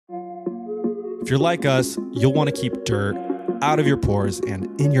If you're like us, you'll want to keep dirt out of your pores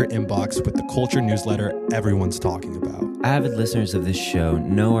and in your inbox with the culture newsletter everyone's talking about. Avid listeners of this show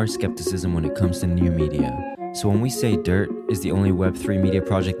know our skepticism when it comes to new media. So when we say Dirt is the only Web3 media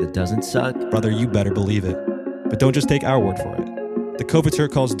project that doesn't suck, Brother, you better believe it. But don't just take our word for it. The Coveteur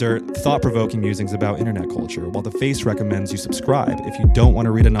calls Dirt thought-provoking musings about internet culture, while The Face recommends you subscribe if you don't want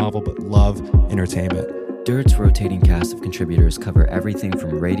to read a novel but love entertainment. Dirt's rotating cast of contributors cover everything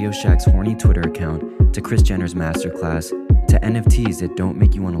from Radio Shack's horny Twitter account to Kris Jenner's masterclass to NFTs that don't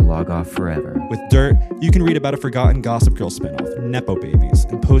make you want to log off forever. With Dirt, you can read about a forgotten Gossip Girl spinoff, Nepo Babies,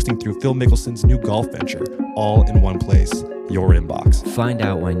 and posting through Phil Mickelson's new golf venture, all in one place, your inbox. Find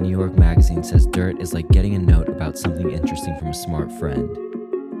out why New York Magazine says Dirt is like getting a note about something interesting from a smart friend.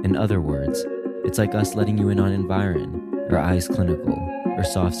 In other words, it's like us letting you in on Environ, or Eyes Clinical, or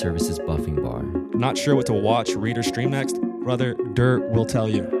Soft Services Buffing Bar. Not sure what to watch, read, or stream next? Brother, Dirt will tell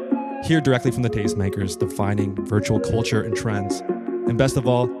you. Hear directly from the tastemakers defining virtual culture and trends. And best of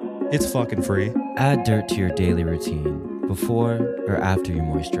all, it's fucking free. Add Dirt to your daily routine, before or after you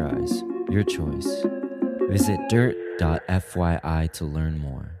moisturize. Your choice. Visit dirt.fyi to learn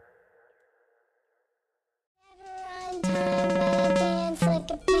more.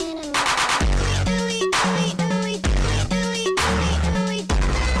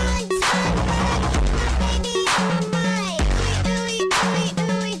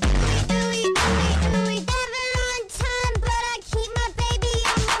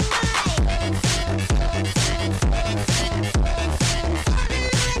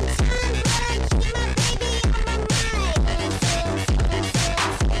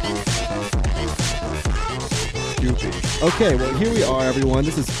 Okay, well, here we are, everyone.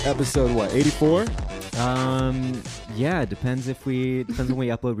 This is episode, 84? Yeah, it depends when we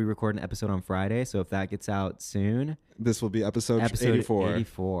upload. We record an episode on Friday, so if that gets out soon, This will be episode 84.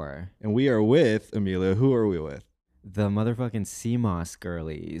 84. And we are with, Amelia, who are we with? The motherfucking CMOS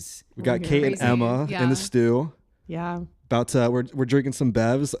girlies. We got Kate Crazy. and Emma in the stew. Yeah. About to, we're drinking some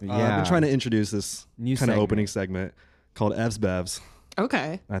Bevs. I've Yeah. been trying to introduce this New kind of segment. opening segment called Evs Bevs.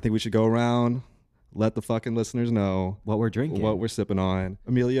 Okay. I think we should go around, let the fucking listeners know What we're drinking. what we're sipping on.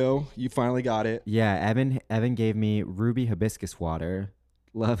 Emilio, you finally got it. Yeah, Evan gave me ruby hibiscus water.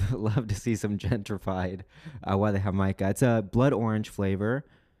 Love to see some gentrified while they have mica. It's a blood orange flavor.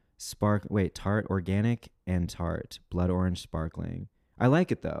 Tart, organic and tart. Blood orange sparkling. I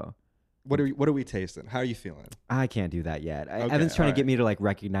like it though. What are we tasting? How are you feeling? I can't do that yet. Okay, Evan's trying to alright. get me to like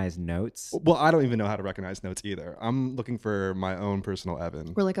recognize notes. Well, I don't even know how to recognize notes either. I'm looking for my own personal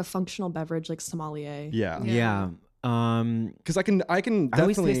Evan. We're like a functional beverage, like sommelier. Yeah. Yeah. Because I can I always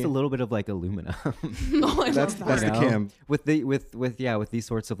definitely taste a little bit of like aluminum. Oh, I that's love that. that's the You know? Cam. with these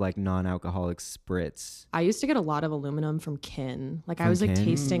sorts of like non-alcoholic spritz. I used to get a lot of aluminum from Kin. Like I From was like Kin?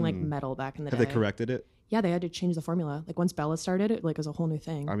 tasting like metal back in the Have day. they corrected it? Yeah, they had to change the formula. Like once Bella started, it like was a whole new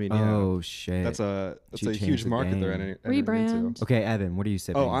thing. I mean, yeah. Oh shit. That's a She huge changed the market they're game. entering Rebrand. into. Okay, Evan, what are you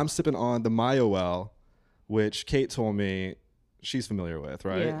sipping? Oh, I'm sipping on the Mayowell, which Kate told me she's familiar with,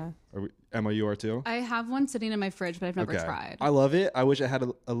 right? Yeah. Emma, you are too? I have one sitting in my fridge, but I've never Okay. tried. I love it. I wish it had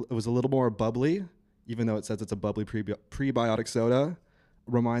it was a little more bubbly, even though it says it's a bubbly prebiotic soda.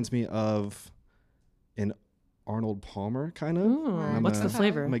 Reminds me of an Arnold Palmer kind of. Mm, what's the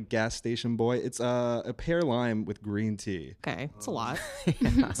flavor? I'm a gas station boy. It's a pear lime with green tea. Okay, it's a lot.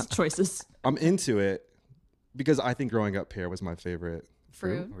 It's choices. I'm into it because I think growing up pear was my favorite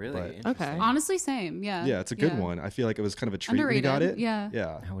Fruit. really? but- Okay. Honestly, same. Yeah. Yeah, it's a good one. I feel like it was kind of a treat Underrated. when you got it. Yeah.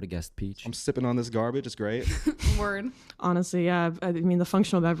 Yeah. I would have guessed peach. I'm sipping on this garbage. It's great. Word. Honestly, yeah. I mean, the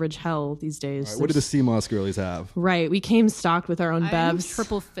functional beverage hell these days. All right, what do the CMOS girlies have? Right. We came stocked with our own I'm bevs.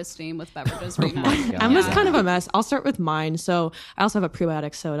 triple fisting with beverages right now. my God. Emma's Yeah. kind of a mess. I'll start with mine. So I also have a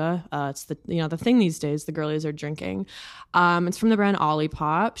prebiotic soda. It's the thing these days the girlies are drinking. It's from the brand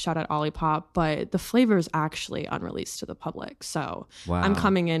Olipop. Shout out Olipop. But the flavor is actually unreleased to the public. So Wow. I'm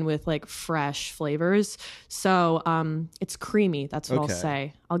coming in with like fresh flavors. So it's creamy. That's what Okay. I'll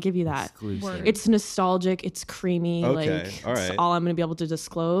say. I'll give you that. Exclusive. Word. It's nostalgic. It's creamy. Okay, Like all that's right. all I'm going to be able to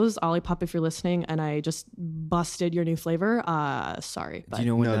disclose. Olipop, if you're listening, and I just busted your new flavor. Sorry, but Do you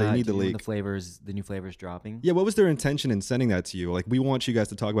know when No, they need do the you know when leak. the new flavors dropping? Yeah, what was their intention in sending that to you? Like, we want you guys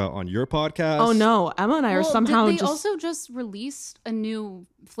to talk about on your podcast. oh no, Emma and I are Well, somehow did they just also just released a new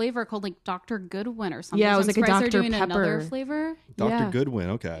flavor called like Dr. Goodwin or something. Yeah, it So was I'm like a surprised they're Dr. doing another Pepper. flavor. Dr. Yeah. Goodwin.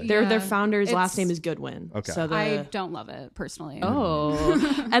 Okay. Their Yeah. founder's last It's- name is Goodwin. Okay. So I don't love it personally.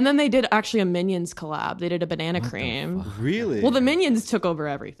 Oh. And then they did actually a Minions collab. They did a banana cream. Really? Well, the Minions took over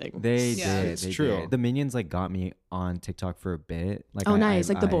everything. They Yeah. did. It's They true. did. The Minions like got me on TikTok for a bit. Like Oh, I- nice.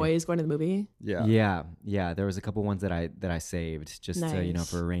 I- Like the I- boys going to the movie. Yeah. Yeah. There was a couple ones that I saved just to, Nice.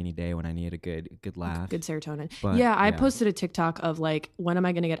 for a rainy day when I needed a good laugh. Good serotonin. But, yeah, I yeah. posted a TikTok of like, when am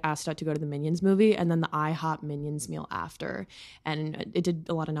I going to get asked out to go to the Minions movie? And then the IHOP Minions meal after. And it did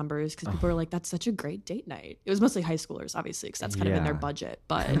a lot of numbers because people were like, that's such a great date night. It was mostly high schoolers, obviously, because that's kind of in their Yeah. budget.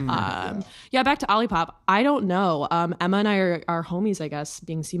 But yeah, back to Olipop. I don't know. Emma and I are homies, I guess,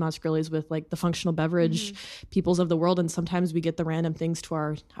 being CMOS girlies with like the functional beverage peoples of the world. And sometimes we get the random things to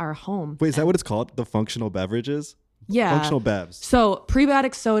our home. Wait, is that what it's called? The functional beverages? Yeah. Functional bevs. So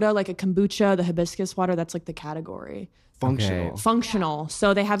prebiotic soda, like a kombucha, the hibiscus water, that's like the category. Functional. Okay. Functional.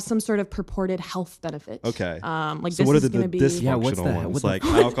 So they have some sort of purported health benefits. Okay. Like So this what are is the going to be dysfunctional Yeah, what's the- ones? what the Like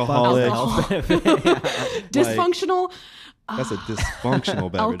fuck? alcoholic. dysfunctional That's a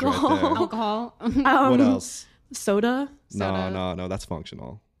dysfunctional beverage right Alcohol. there. What else? soda. No, that's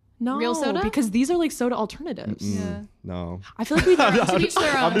functional. No, Real soda? because these are like soda alternatives. Yeah. No. I feel like we To each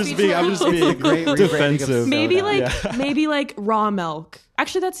their own. I'm just to each being their own. great rebranding of defensive. maybe soda. like maybe like raw milk.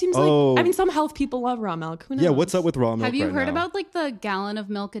 Actually, that seems Oh. like I mean some health people love raw milk. Who knows? Yeah, what's up with raw milk Have you right heard now? about like the gallon of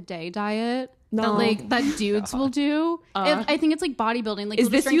milk a day diet? No. That dudes will do. I think it's like bodybuilding. Like Is you'll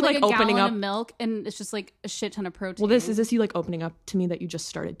this just drink you, like like, a opening gallon up- of milk and it's just like a shit ton of protein. Well, is this you like opening up to me that you just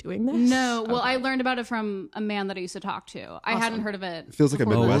started doing this? No, well, I learned about it from a man that I used to talk to. I hadn't heard of it. It feels like a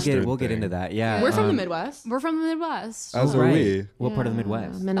before. Oh, Midwestern we'll get thing. into that. Yeah. We're from the Midwest. We're from the Midwest. As are right. we. What part of the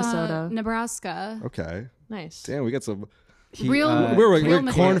Midwest? Minnesota. Nebraska. Okay. Nice. Damn, we got some. Real. We're real a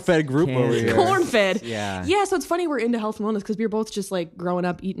Midwest. corn-fed group over Kansas. here. Corn-fed. Yeah. Yeah, so it's funny we're into health and wellness because we were both just like growing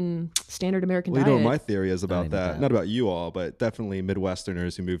up eating standard American Well, you know diet. what my theory is about I know that. that. Not about you all, but definitely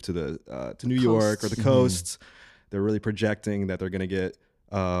Midwesterners who move to the to New York or the coasts. They're really projecting that they're going to get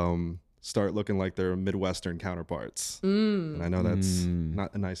start looking like their Midwestern counterparts. And I know that's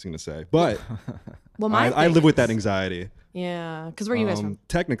not a nice thing to say, but well, I live with that anxiety. Yeah, because where are you guys from?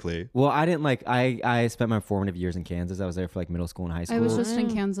 Technically, Well, I didn't like. I spent my formative years in Kansas. I was there for like middle school and high school. I was just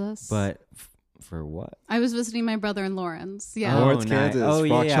in Kansas. But for what? I was visiting my brother in Lawrence. Yeah. Lawrence, Kansas.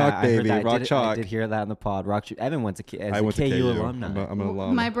 Rock Chalk, I heard baby. that. Rock I Chalk. did hear that in the pod. Evan went to as I a went to KU KU. alumni. I'm an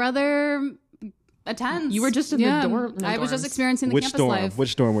alum. My brother attends. You were just in the dorm- no, I was just dorms. experiencing the Which campus dorm? life.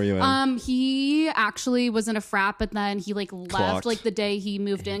 Which dorm were you in? He actually was in a frat, but then he like left Clocked. like the day he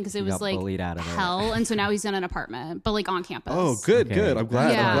moved in because it He was got like bullied out of it. hell, and so now he's in an apartment, but like on campus. Oh, good, Okay. good. I'm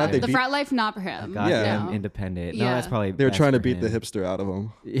glad. Yeah, I'm glad they the beat. frat life not for him. Goddamn No. independent. No, Yeah. that's probably. They were best trying to for beat the him. hipster out of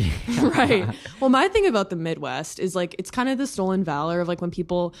them. Right. Well, my thing about the Midwest is like it's kind of the stolen valor of like when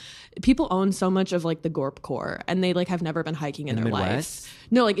people own so much of like the Gorp core and they like have never been hiking in the their Midwest? life.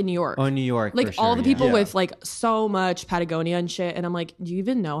 No, like in New York. Oh, New York. Like for all sure, the people yeah. with like so much Patagonia and shit, and I'm like, do you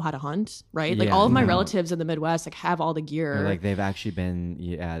even know how to hunt? Right? Like Yeah, all of my no. relatives in the Midwest like have all the gear. Or, like they've actually been.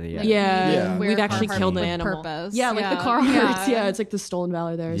 yeah, Yeah. we've actually Carhartt killed an with animal. purpose. Yeah, like the Yeah. car Yeah. hurts. Yeah, it's like the stolen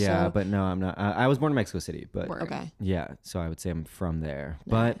valor there. Yeah, so. but no, I'm not. I was born in Mexico City, but Word. Okay. yeah, so I would say I'm from there.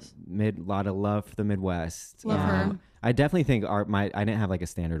 But lot of love for the Midwest. Love her. I definitely think I didn't have like a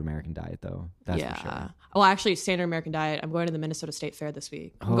standard American diet though. That's for sure. Well, actually, standard American diet. I'm going to the Minnesota State Fair this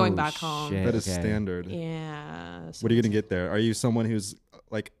week. I'm going Oh, back home. shit. That is Okay. standard. Yeah. so What are you gonna get there? Are you someone who's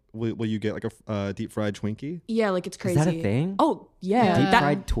like? Will you get like a deep fried Twinkie? Yeah, like it's Is crazy. that a thing? Oh, yeah. Deep That-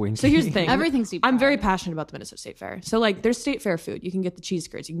 fried Twinkie. So here's the thing. Everything's deep I'm very fried. passionate about the Minnesota State Fair. So like there's state fair food. You can get the cheese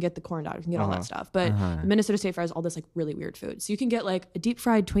curds, you can get the corn dog, you can get all that stuff. But the Minnesota State Fair has all this like really weird food. So you can get like a deep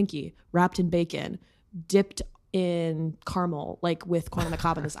fried Twinkie wrapped in bacon, dipped in caramel, like with corn on the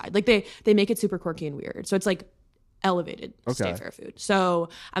cob on the side. Like they make it super quirky and weird. So it's like elevated state fair food. So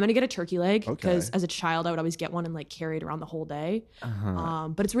I'm gonna get a turkey leg because as a child I would always get one and like carry it around the whole day.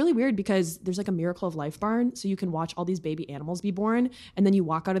 But it's really weird because there's like a Miracle of Life barn, so you can watch all these baby animals be born, and then you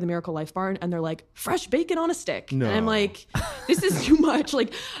walk out of the Miracle Life barn and they're like fresh bacon on a stick. No. And I'm like, this is too much.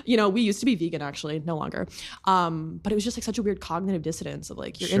 Like, you know, we used to be vegan actually, no longer. But it was just like such a weird cognitive dissonance of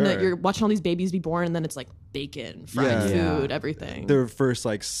like you're watching all these babies be born and then it's like bacon, fried Yeah. food, everything. Their first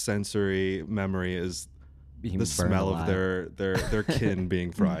like sensory memory is Being the burned smell of alive. their kin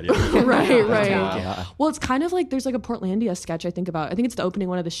being fried. Yeah. right, right. Yeah. Well, it's kind of like there's like a Portlandia sketch I think about. I think it's the opening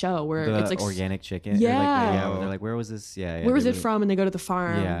one of the show where The it's like organic chicken. Yeah. Where they're like, where was this? Yeah. where was they it would- from? And they go to the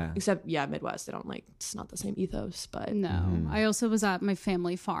farm. Yeah. Except Midwest. They don't like it's not the same ethos, but No, I also was at my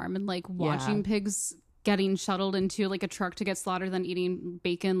family farm and like watching pigs getting shuttled into like a truck to get slaughtered, then eating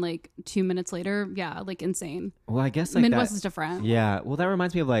bacon like 2 minutes later. Yeah, like insane. Well, I guess like Midwest that, is different. Yeah. Well, that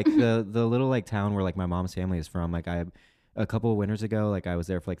reminds me of like the little like town where like my mom's family is from. Like a couple of winters ago, like I was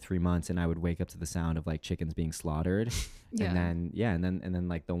there for like 3 months, and I would wake up to the sound of like chickens being slaughtered. Yeah. And then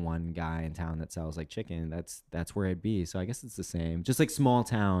like the one guy in town that sells like chicken, that's where I'd be. So I guess it's the same. Just like small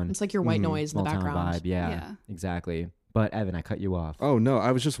town. It's like your white noise in the small town background. vibe. Yeah, Yeah. exactly. But Evan, I cut you off. Oh no,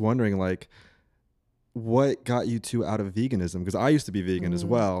 I was just wondering like what got you two out of veganism? Because I used to be vegan as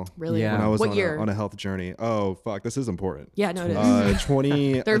well. Really? Yeah. When I was What on, year? on a health journey. Oh fuck, this is important. Yeah, no, it is.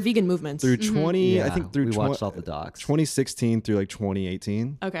 20 There are vegan movements. through 20 Yeah, I think through we 20 watched all the docs. 2016 through like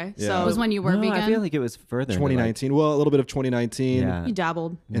 2018. Okay, Yeah. so Was when you were No, vegan. I feel like it was further. into, like- 2019. Well, a little bit of 2019. yeah. you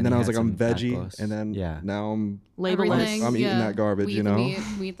dabbled. And then you I was had like, I'm some fat veggie, close. and then yeah. now I'm Label Everything, I'm eating yeah. that garbage, We you eat the know? meat,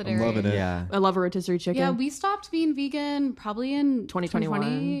 we eat the I'm dairy. loving it. Yeah. I love a rotisserie chicken. Yeah, we stopped being vegan probably in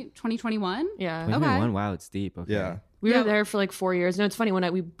 2021. 2021. Yeah. 2021. Wow, it's deep. Okay. Yeah. We Yeah. were there for like 4 years. No, it's funny when I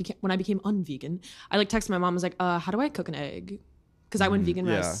became unvegan, I like texted my mom. I was like, how do I cook an egg? Because I went vegan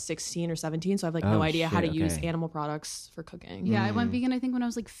when I Yeah. was 16 or 17, so I have like Oh, no idea how to shit, use okay. animal products for cooking. Yeah, I went vegan I think when I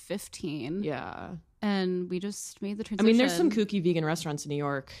was like 15. Yeah. And we just made the I transition. mean, there's some kooky vegan restaurants in New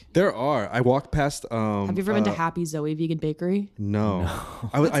York. There are. I walked past. Have you ever been to Happy Zoe Vegan Bakery? No.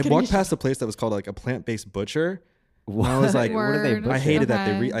 I walked past a place that was called like a plant-based butcher. And I was like, What are they? Word. I hated that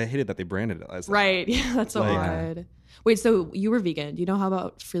Okay. I hated that they branded it as that. Right. Yeah, that's so Like- odd. Wait, so you were vegan. Do you know how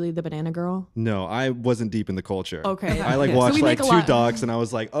about Freely the Banana Girl? No, I wasn't deep in the culture. Okay. I like Yeah. So watched we like make a two lot- docs, and I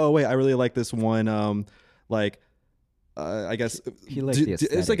was like, oh wait, I really like this one. Like, I guess He likes the it's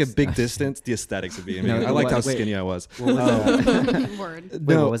like a aesthetics. big distance. The aesthetics of being No, vegan. I liked how wait. skinny I was. What was that? Word. Wait,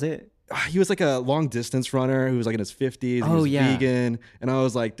 No. what was it? He was like a long distance runner who was like in his 50s. He Oh, was yeah. vegan, and I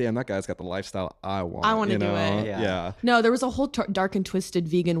was like, damn, that guy's got the lifestyle I want. I wanna you do know? it. Yeah. No, there was a whole dark and twisted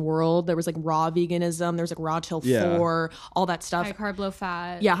vegan world. There was like raw veganism. There was like raw till Yeah. 4, all that stuff. High carb, low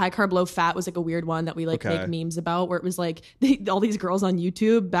fat. Yeah, high carb, low fat was like a weird one that we like Okay. make memes about, where it was like all these girls on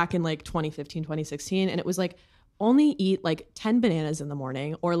YouTube back in like 2015, 2016, and it was like only eat like 10 bananas in the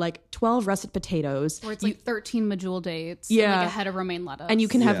morning or like 12 russet potatoes. Where it's like 13 medjool dates. Yeah. And like a head of romaine lettuce. And you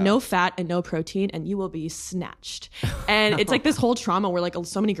can have Yeah. no fat and no protein, and you will be snatched. And it's like this whole trauma where like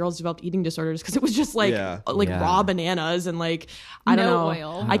so many girls developed eating disorders because it was just like Yeah. Yeah. raw bananas and like I don't No know.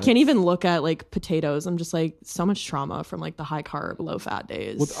 oil. I can't even look at like potatoes. I'm just like so much trauma from like the high carb, low fat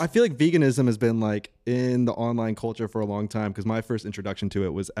days. Well, I feel like veganism has been like in the online culture for a long time because my first introduction to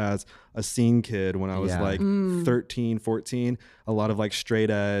it was as a scene kid when I was Yeah. like 13, 14. A lot of like straight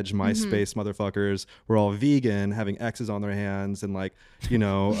edge MySpace motherfuckers were all vegan, having X's on their hands and like, you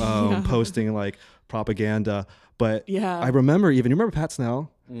know, posting like propaganda. But Yeah. I remember you remember Pat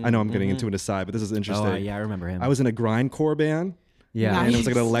Snell? I know I'm getting into an aside, but this is interesting. Oh, yeah, I remember him. I was in a grindcore band. yeah. Nice. And it was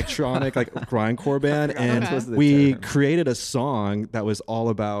like an electronic like grindcore band, and that was the we term. created a song that was all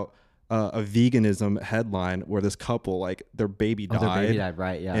about a veganism headline where this couple like their baby Oh, died, their baby died,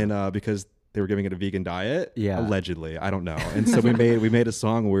 right? Yeah. and because they were giving it a vegan diet, Yeah. allegedly, I don't know. And so we made a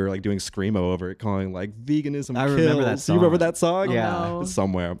song where we were like doing screamo over it, calling like veganism I kills. remember that You remember song. that song? Yeah. no. It's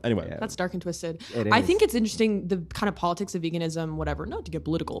somewhere. Anyway, Yeah. That's dark and twisted. It I is. think it's interesting, the kind of politics of veganism, whatever, not to get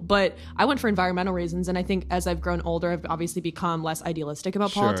political, but I went for environmental reasons. And I think as I've grown older, I've obviously become less idealistic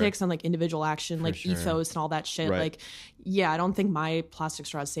about Sure. politics and like individual action, like sure. ethos and all that shit. Right. Like, yeah, I don't think my plastic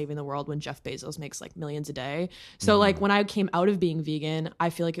straw is saving the world when Jeff Bezos makes like millions a day. So like when I came out of being vegan, I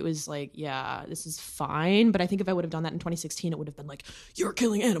feel like it was like, yeah, this is fine. But I think if I would have done that in 2016, it would have been like, you're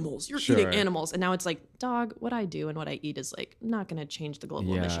killing animals, you're Sure. eating animals. And now it's like, dog, what I do and what I eat is like not going to change the global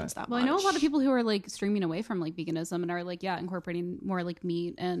Yeah. emissions that Well, much. I know a lot of people who are like streaming away from like veganism and are like, yeah, incorporating more like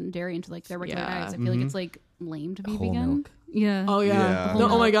meat and dairy into like their regular Yeah. diets. I feel like it's like lame to be Whole vegan. milk. Yeah. Oh yeah. Yeah. No,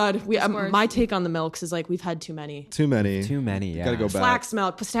 Whole oh my milk. god. Discourse. My take on the milks is like we've had too many. too many. Too many. Yeah. Gotta go back. Flax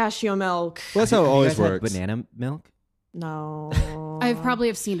milk, pistachio milk. Well, that's how it Have you always guys had works. banana milk. No. I probably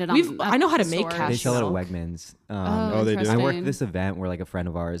have seen it on I know how to at make stores. cashew They sell it at milk. Wegmans. Oh, they do? I interesting. worked this event where like a friend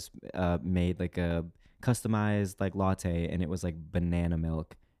of ours made like a customized like latte, and it was like banana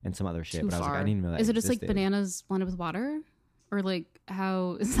milk and some other shit. Too But I was like, I far. didn't even know that Is it just like existed. bananas blended with water? Or like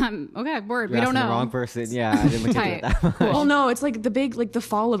how is that? Okay, word. You're We don't asking know. the wrong person. Yeah, I didn't look into it that much. Well, no, it's like the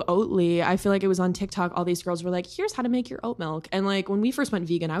fall of Oatly. I feel like it was on TikTok. All these girls were like, "Here's how to make your oat milk." And like when we first went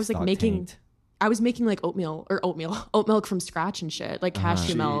vegan, I was like Stock making. tanked. I was making like oat milk from scratch and shit, like cashew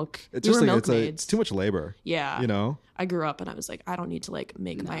Gee, milk. It's We just were like milkmaids. it's too much labor. Yeah. You know? I grew up and I was like, I don't need to like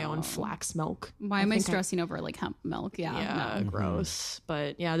make my own flax milk. Why am I think stressing over like hemp milk? Yeah. Yeah, no. gross.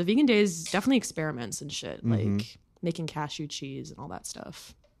 But yeah, the vegan days definitely experiments and shit, Mm-hmm. like making cashew cheese and all that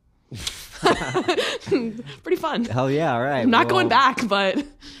stuff. Pretty fun. Hell yeah! All right. I'm not going back, but wait,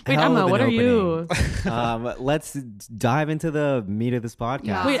 hell Emma, of an what are you? Let's dive into the meat of this podcast.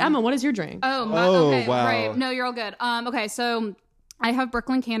 Yeah. Wait, Emma, what is your drink? Okay, wow. right. No, you're all good. Okay, so I have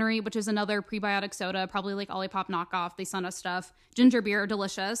Brooklyn Cannery, which is another prebiotic soda, probably like Olipop knockoff. They send us stuff. Ginger beer,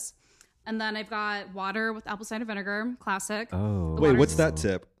 delicious. And then I've got water with apple cider vinegar, classic. Oh. Wait, what's that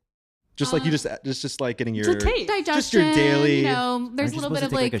tip? Just like you just like getting your taste. Digestion, just your daily. you know, there's Aren't a you little bit supposed of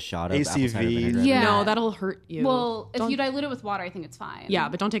to take, like a shot of apple cider ACV? vinegar? Yeah. No, that'll hurt you. well, if Don't- you dilute it with water, I think it's fine. yeah,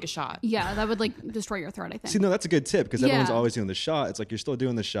 but don't take a shot. Yeah, that would like destroy your throat, I think. See, no, that's a good tip because everyone's Yeah. always doing the shot. It's like you're still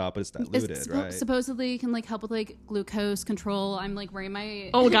doing the shot, but it's diluted, right? Supposedly can like help with like glucose control. I'm like wearing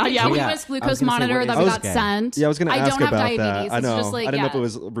my Oh, God, yeah. continuous Yeah. I was glucose gonna say, monitor what that is we this got guy? sent. Yeah, I was going to ask don't have about diabetes. that. I It's know. just like, I didn't know if yeah. it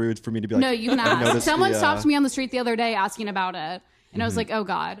was rude for me to be like, No, you can noticed ask. Someone the, stopped me on the street the other day asking about it, and I was like, oh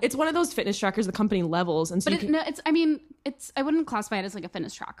god. It's one of those fitness trackers the company levels, and so But you it, can, no, it's. I mean, it's. I wouldn't classify it as like a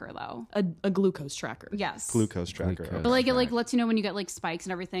fitness tracker though. a glucose tracker. Yes. glucose tracker. Glucose. But like it like lets you know when you get like spikes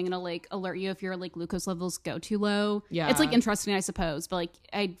and everything, and it'll like alert you if your like glucose levels go too low. Yeah. It's like interesting, I suppose. But like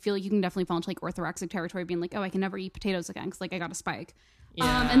I feel like you can definitely fall into like orthorexic territory, being like, oh, I can never eat potatoes again because like I got a spike.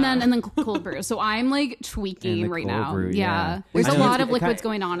 Yeah. And then cold brew. So I'm like And tweaking the right cold now. brew, yeah. yeah. There's I a know lot it's- of it kinda- liquids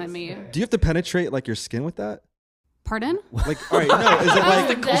going on in me. Do you have to penetrate like your skin with that? Pardon? Like, all right, no. Is it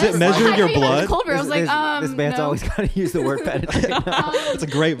like, is it measuring your blood? Cold brew. I was like, this man's no. always got to use the word penetrate. It's a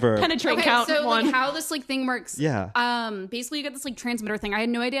great verb. Penetrate Okay, count so one. like how this like thing works. Yeah. Basically you get this like transmitter thing. I had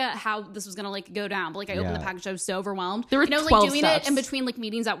no idea how this was gonna like go down. But like I opened the Yeah. package, I was so overwhelmed. There were and I was 12 like doing steps. it in between like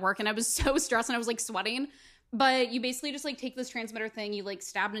meetings at work, and I was so stressed and I was like sweating. But you basically just like take this transmitter thing, you like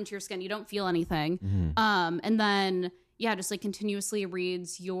stab it into your skin, you don't feel anything. And then yeah, just like continuously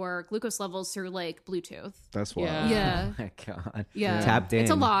reads your glucose levels through like Bluetooth. That's wild. Yeah. Yeah. Oh my God. Yeah. Tapped in. It's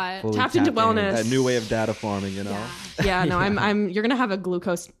a lot. Fully Tapped into wellness. That new way of data farming, you know? Yeah, no, I'm. You're gonna have a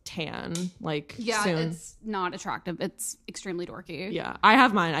glucose tan like Yeah, soon. it's not attractive. It's extremely dorky. Yeah, I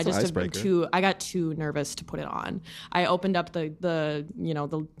have mine. I just have been icebreaker. I got too nervous to put it on. I opened up the you know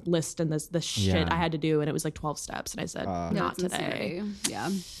the list and the shit Yeah. I had to do, and it was like 12 steps, and I said No, not it's today. insanity. Yeah.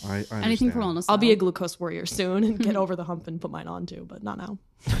 I Anything for understand. wellness. I'll be though. a glucose warrior soon and get over the hump and put mine on too, but not now.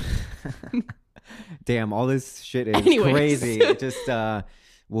 Damn, all this shit is Anyways. crazy. It just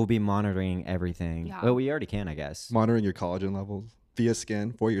we'll be monitoring everything. Yeah. Well, we already can, I guess. Monitoring your collagen levels via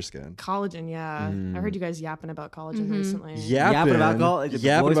skin, for your skin. Collagen, yeah. I heard you guys yapping about collagen recently. Yapping about collagen.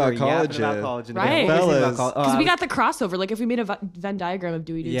 Yapping about collagen. Right. Fellas. Because we got the crossover. Like if we made a Venn diagram of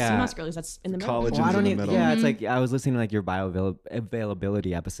Dewey Dude Yeah. CMOS girlies, that's in the middle. Collagen. Well, I don't in the even. middle. Yeah, it's like I was listening to like your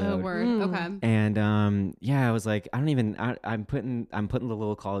bioavailability Oh, episode. word. Okay. And yeah, I was like, I'm putting the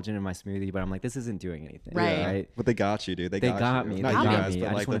little collagen in my smoothie, but I'm like, this isn't doing anything. Right. But they got you, dude. They got got me. you. They Not you got guys, me. I but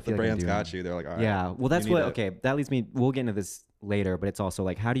just like wanna the feel like I'm brands doing got you. They're like, all right. Yeah. Well, that's you need what. it. Okay, that leads me. We'll get into this later, but it's also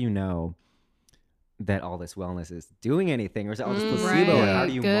like, how do you know that all this wellness is doing anything, or is it all just placebo? Right. Or how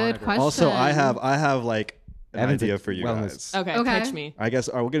do you Good monitor? question. Also, I have like an Evan's idea a for you wellness- guys. Okay, Okay. catch me. I guess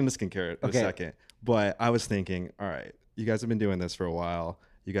we'll get into skincare in Okay. a second. But I was thinking, all right, you guys have been doing this for a while.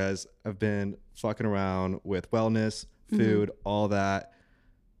 You guys have been fucking around with wellness, food, all that.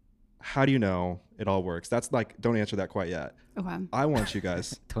 How do you know it all works? That's like, don't answer that quite yet. Okay. I want you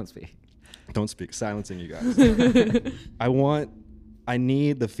guys, Don't speak. don't speak, silencing you guys. I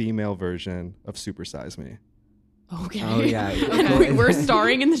need the female version of Super Size Me. Okay. Oh yeah. Okay. We're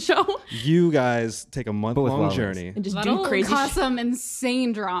starring in the show You guys take a month-long wellness. journey. and just That'll do crazy cause shit. some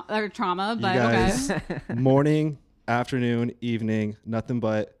insane trauma, You but guys, okay. morning, afternoon, evening, nothing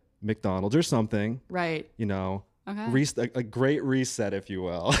but McDonald's or something, Right. you know, Okay. a great reset, if you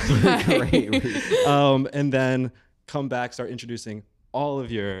will. Great. And then come back, start introducing all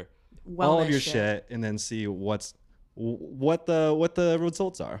of your Wellness shit, and then see what the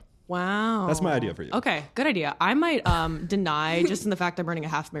results are. Wow. That's my idea for you. Okay, good idea. I might deny just in the fact I'm running a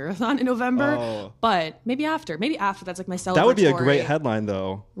half marathon in November, Oh. but maybe after that's like my celebratory. That would be a great headline,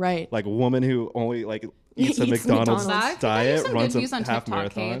 though. Right. Like a woman who only like eats a Eats McDonald's McDonald's. diet, Some runs good a views on half TikTok,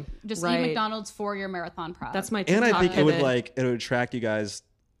 marathon. Kate. Just Right. eat McDonald's for your marathon prep. That's my And I TikTok think it would pivot. it would attract you guys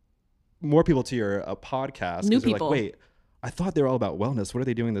more people to your podcast. 'cause New they're people. Like, wait, I thought they were all about wellness. What are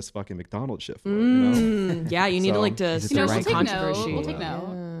they doing this fucking McDonald's shit for? You know? Yeah, you need So, to like to is it stir the some right we'll take controversy. note. We'll take Yeah. note.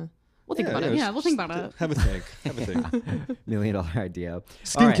 Yeah. We'll think about it. Yeah, we'll think about it. Have a think. Have a think. $1 million idea. All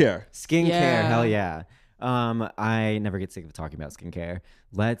Skincare. Skincare. Yeah. Hell yeah. I never get sick of talking about skincare.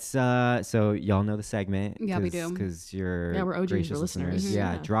 Let's so y'all know the segment. Yeah, we do. Because you're Yeah, we're OGs, gracious we're listeners. listeners.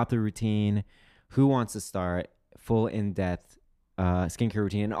 Yeah, Yeah. drop the routine. Who wants to start? Full in-depth skincare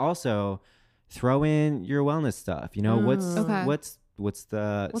routine, and also throw in your wellness stuff. You know, Okay. what's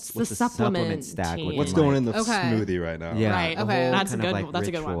supplement stack? team? looking What's going in the Okay. smoothie right now? Yeah, Right. the Okay. whole That's a kind of, good- like, that's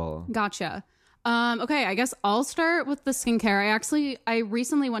a good one. ritual. Gotcha. Okay, I guess I'll start with the skincare. I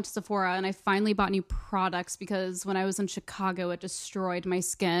recently went to Sephora and I finally bought new products because when I was in Chicago, it destroyed my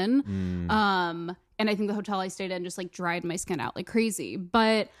skin. And I think the hotel I stayed in just like dried my skin out like crazy.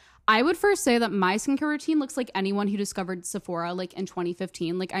 But I would first say that my skincare routine looks like anyone who discovered Sephora like in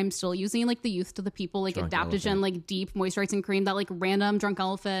 2015. Like I'm still using like the Youth to the People, like Drunk adaptogen, Elephant. like deep moisturizing cream, that like random Drunk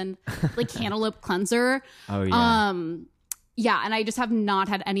Elephant, like cantaloupe cleanser. Oh yeah. Yeah, and I just have not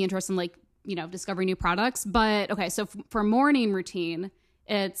had any interest in like, discovering new products. But okay, so for morning routine,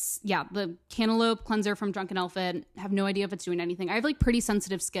 it's the cantaloupe cleanser from Drunken Elephant. Have no idea if it's doing anything. I have like pretty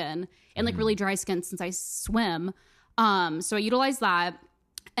sensitive skin and like really dry skin since I swim. So I utilize that.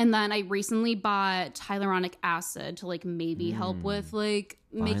 And then I recently bought hyaluronic acid to like maybe help with like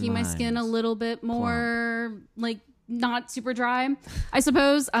making my skin a lines. little bit more like not super dry, I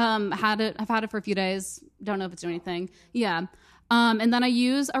suppose. I've had it for a few days. Don't know if it's doing anything. Yeah. And then I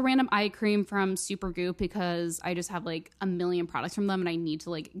use a random eye cream from Supergoop because I just have like a million products from them and I need to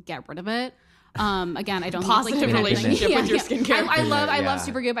like get rid of it. Again, I don't Positive think, like, relationship with your skincare. I love Yeah.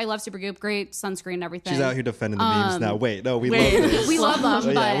 Supergoop. I love Supergoop. Great sunscreen and everything. She's out here defending the memes now. Wait, no, we love wait. this. We love them, Oh,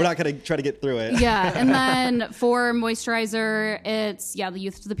 yeah, but we're not gonna try to get through it. yeah. And then for moisturizer, it's the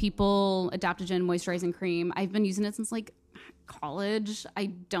Youth to the People adaptogen moisturizing cream. I've been using it since like college. I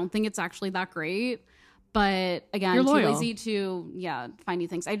don't think it's actually that great, but again, You're too loyal. lazy to find new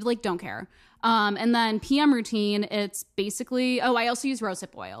things. I like don't care. And then PM routine, it's basically I also use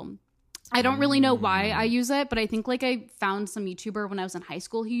rosehip oil. I don't really know why I use it, but I think like I found some YouTuber when I was in high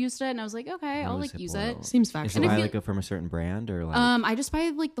school who used it, and I was like, okay, I'll like Rosehip use oil. it. Seems Is factual. it if why you- like from a certain brand or like? I just buy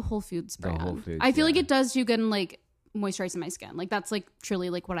like the Whole Foods The brand. Whole Foods, I feel like yeah. it does do good in like moisturizing my skin. Like that's like truly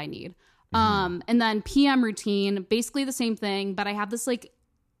like what I need. And then PM routine, basically the same thing, but I have this like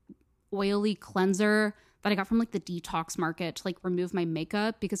oily cleanser that I got from like the detox market to like remove my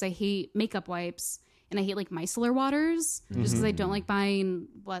makeup because I hate makeup wipes and I hate like micellar waters just because I don't like buying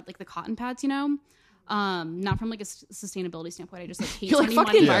like the cotton pads, not from like a sustainability standpoint. I just like hate You're like, spending fuck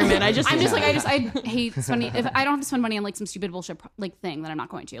money. the environment. I hate spending. If I don't have to spend money on like some stupid bullshit like thing that I'm not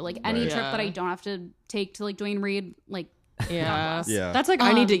going to, like any Right. trip Yeah. that I don't have to take to like Dwayne Reed, like Yeah. Yeah. That's like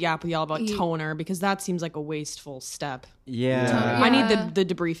I need to yap with y'all about ye- toner because that seems like a wasteful step. yeah. I Yeah. need the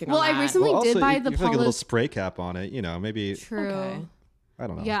debriefing. Well, on I that. recently Well, did also, buy you the have like a little Paula's. spray cap on it. Maybe True. Okay. I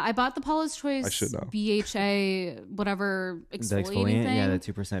don't know. Yeah, I bought the Paula's Choice I should know. BHA whatever The exfoliating exfoliant, thing. yeah, the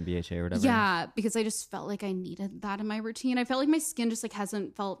 2% BHA or whatever. Yeah, because I just felt like I needed that in my routine. I felt like my skin just like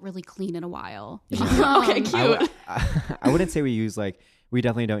hasn't felt really clean in a while. Okay, cute. I wouldn't say we use we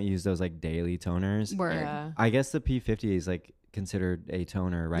definitely don't use those like daily toners. Word. Yeah. I guess the P50 is like considered a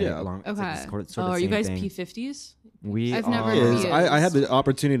toner, right? Yeah. It's like Okay. sort of Oh, the are you same guys thing. P50s? We I've never are- It is. used. I had the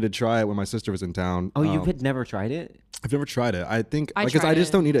opportunity to try it when my sister was in town. Oh, you had never tried it? I've never tried it. I think I because I tried just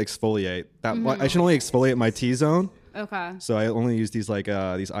it. don't need to exfoliate. I should only exfoliate my T-zone. Okay. So I only use these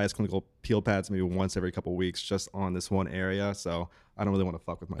these Ice Clinical peel pads maybe once every couple weeks just on this one area. So I don't really want to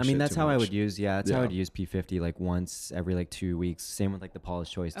fuck with my I mean, shit that's too how I much. would use. Yeah, that's how I Yeah. would use P50 like once every like 2 weeks. Same with like the Paula's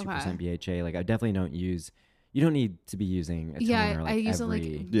Choice 2% Okay. BHA. Like I definitely don't use. You don't need to be using a toner Yeah, like I use every.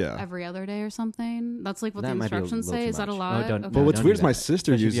 it like Yeah. every other day or something. That's like what That the might be a instructions little say. too Is that a much. lot? Oh, don't- Okay. But what's don't weird do is my that.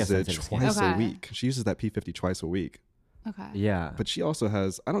 sister Especially if you uses have it sensitive skin. twice a Okay. week. She uses that P50 twice a week. Okay. Yeah, But she also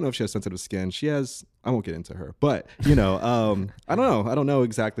has, I don't know if she has sensitive skin. She has, I won't get into her, but I don't know. I don't know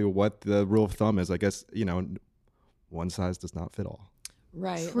exactly what the rule of thumb is. I guess, one size does not fit all.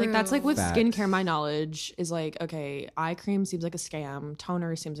 Right. True. Like that's like with Facts. skincare, my knowledge is like, okay, eye cream seems like a scam.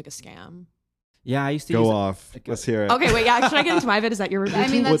 Toner seems like a scam. yeah. I used to Go use. off. Let's hear it. Okay, wait, yeah. Should I get into my bit? Is that your routine? I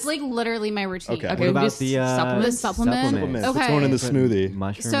mean, that's What's- like literally my routine. Okay. Okay, What we about just the supplements? Supplement? Supplements. What's Okay. going in the Put smoothie?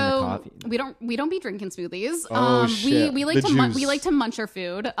 Mushroom in the So coffee. we don't be drinking smoothies. Oh, shit. We like The to juice. we like to munch our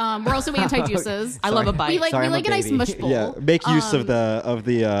food. We're also anti juices. I love a bite. We like Sorry, we I'm a like a nice baby. mush bowl. Yeah, make use of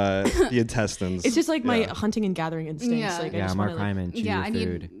the intestines. It's just like my Yeah. hunting and gathering instincts. Yeah. Like, I Yeah, just Mark wanna, like, Hyman, chew Yeah, your I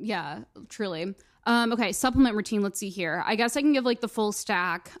food. need. Yeah, truly. Okay, supplement routine. Let's see here. I guess I can give like the full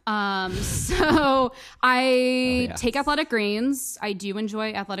stack. So I yes. take athletic greens. I do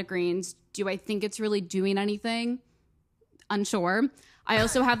enjoy athletic greens. Do I think it's really doing anything? Unsure. I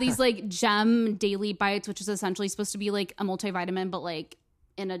also have these like Gem Daily Bites, which is essentially supposed to be like a multivitamin, but like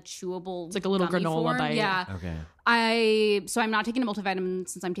in a chewable. It's like a little gummy granola form. bite. Yeah. Okay. So I'm not taking a multivitamin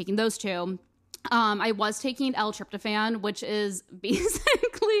since I'm taking those two. I was taking L-tryptophan, which is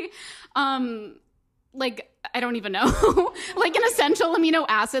basically like I don't even know, like an essential amino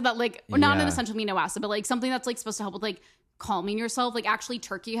acid that like or not an Yeah. essential amino acid, but like something that's like supposed to help with like calming yourself. Like actually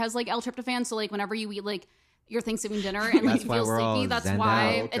turkey has like L-tryptophan, so like whenever you eat like your Thanksgiving dinner and like That's you why feel we're all sleepy. That's zenned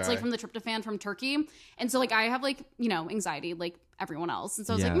why out. it's like Okay. from the tryptophan from turkey. And so like I have like, you know, anxiety like everyone else. And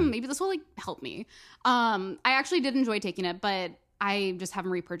so I was like, Yeah. maybe this will like help me. I actually did enjoy taking it, but I just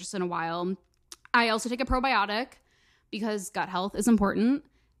haven't repurchased in a while. I also take a probiotic because gut health is important.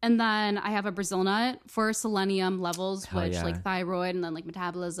 And then I have a Brazil nut for selenium levels, Hell which yeah. like thyroid and then like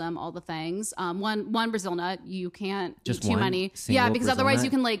metabolism, all the things. One Brazil nut, you can't Just eat too one many. single Yeah, because Brazil otherwise nut? you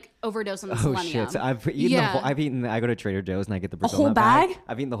can like overdose on the Oh selenium. shit! So I've eaten Yeah. the whole. I've eaten. I go to Trader Joe's and I get the Brazil whole nut bag?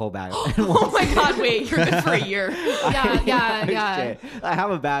 I've eaten the whole bag. Oh my God, wait, you're good for a year. Yeah. Shit. I have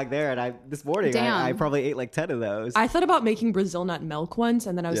a bag there, and this morning Damn. I probably ate like 10 of those. I thought about making Brazil nut milk once,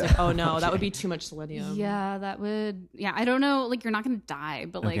 and then I was Yeah. like, oh no, that would be too much selenium. Yeah, that would. Yeah, I don't know. Like, you're not gonna die,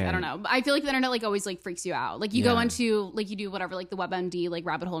 but like, Okay. I don't know. I feel like the internet like always like freaks you out. Like, you go Yeah. into like you do whatever like the WebMD like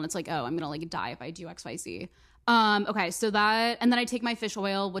rabbit hole, and it's like, oh, I'm gonna like die if I do XYZ. Okay, so that, and then I take my fish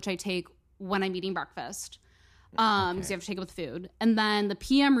oil, which I take when I'm eating breakfast. Because you have to take it with food, and then the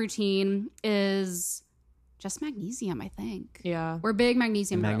PM routine is just magnesium. I think. Yeah. We're big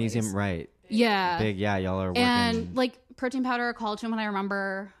magnesium. Magnesium, girlies. right? Yeah. Big, yeah. Y'all are working. And like protein powder, collagen when I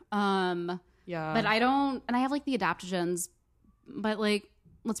remember. Yeah. But I don't, and I have like the adaptogens, but like,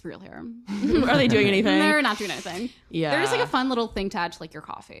 let's be real here. Are they doing anything? They're not doing anything. Yeah. They're just like a fun little thing to add to like your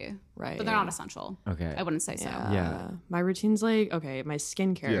coffee, right. but they're not essential. Okay. I wouldn't say so. Yeah. My routine's like, okay, my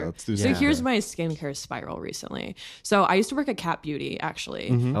skincare. Yeah, let's do So Yeah. here's my skincare spiral recently. So I used to work at Cat Beauty, actually.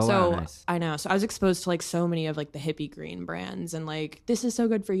 Oh, So wow, nice. I know. So I was exposed to like so many of like the hippie green brands and like, this is so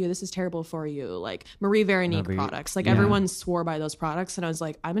good for you. This is terrible for you. Like Marie Veronique Marie- products. Like yeah. everyone swore by those products. And I was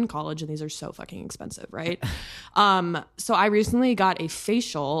like, I'm in college and these are so fucking expensive, right? So I recently got a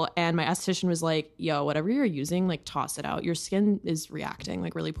facial and my esthetician was like, yo, whatever you're using, like toss it out. Your skin is reacting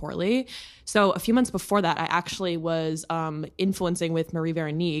like really poorly. So a few months before that, I actually was influencing with Marie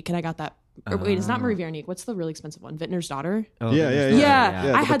Veronique and I got that. Or wait, it's not Marie Veronique. What's the really expensive one? Vintner's Daughter. Oh, Yeah, goodness. yeah.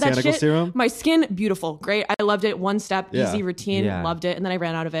 Yeah, I the had that botanical shit. serum? My skin, beautiful, great. I loved it. One step, Yeah. easy routine, Yeah. loved it. And then I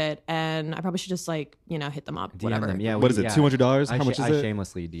ran out of it, and I probably should just like hit them up, DM whatever. them. Yeah. What is it, $200? How much is I it?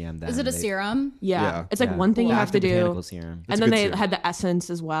 shamelessly DM'd them. Is it a They- serum? Yeah. Yeah. It's like Yeah. one thing you have to Active do. botanical serum. And a then good they serum. had the essence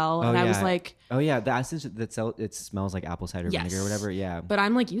as well, Oh, and I was yeah. like, Oh yeah, the essence it smells like apple cider Yes. vinegar or whatever. Yeah. but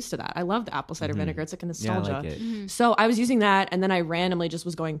I'm like used to that. I love the apple cider vinegar. It's like a Yeah, I nostalgia. like it. So I was using that, and then I randomly just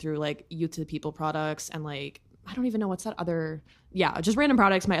was going through like Youth to the People products and like I don't even know what's that other. Yeah, just random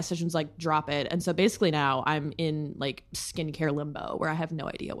products. My esthetician's like drop it, and so basically now I'm in like skincare limbo where I have no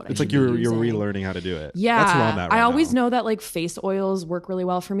idea what I It's should like be you're using. relearning how to do it. Yeah, That's where I'm at right I always now. know that like face oils work really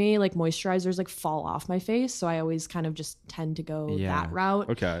well for me. Like moisturizers like fall off my face, so I always kind of just tend to go Yeah. that route.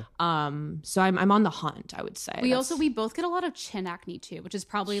 Okay. So I'm on the hunt, I would say. We both get a lot of chin acne too, which is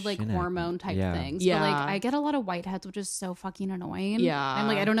probably like Chin acne. hormone type Yeah. things. Yeah. But like I get a lot of whiteheads, which is so fucking annoying. Yeah. I'm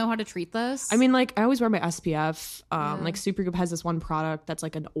like, I don't know how to treat this. I mean, like I always wear my SPF. Like Supergoop has this one product that's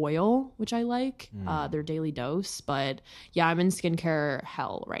like an oil, which I like. Their daily dose. But yeah, I'm in skincare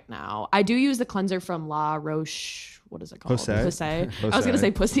hell right now. I do use the cleanser from La Roche. What is it called? Posay? Posay. I was Posay. gonna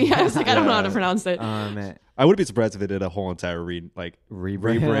say pussy. I was like, I don't know how to Yeah. pronounce it. I wouldn't be surprised if they did a whole entire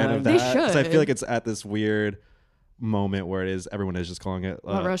rebrand of They that. 'Cause I should. feel like it's at this weird moment where everyone is just calling it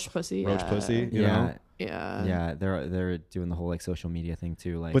La Roche pussy. Roche yeah. pussy. You Yeah. know? Yeah. Yeah, they're doing the whole like social media thing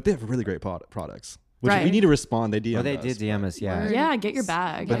too. Like, But they have really great products. Which Right. we need to respond. They DM oh, they us, did DM us. Yeah, Word. Yeah, get your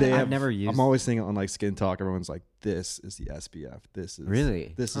bag. But they I've have, never used. I'm always seeing it on like Skin Talk. Everyone's like, "This is the SPF. This is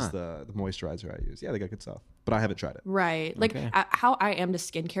Really? This is Huh. the moisturizer I use." Yeah, they got good stuff, but I haven't tried it. Right. Like Okay. how I am to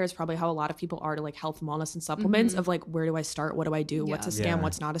skincare is probably how a lot of people are to like health and wellness and supplements of like, where do I start? What do I do? What's a scam? Yeah.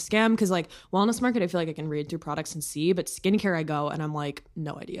 What's not a scam? Cause like wellness market, I feel like I can read through products and see, but skincare I go and I'm like,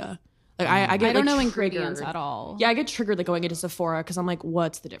 no idea. Like I get I don't like, know ingredients triggered. at all. Yeah, I get triggered like going into Sephora because I'm like,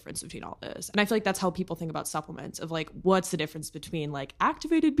 what's the difference between all this? And I feel like that's how people think about supplements of like, what's the difference between like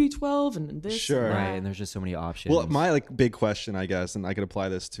activated B12 and this? Sure. and right, that? and there's just so many options. Well, my like big question, I guess, and I could apply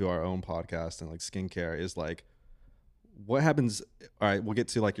this to our own podcast and like skincare is like, what happens? All right, we'll get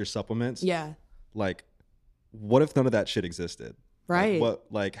to like your supplements. Yeah. Like, what if none of that shit existed? Right.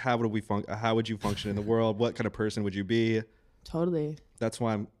 Like, how would how would you function in the world? What kind of person would you be? Totally. That's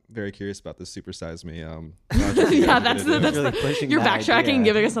why I'm very curious about this Supersize Me. Yeah, that's really the pushing you're that backtracking, idea.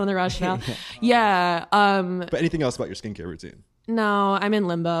 giving us another rationale. Yeah. But anything else about your skincare routine? No, I'm in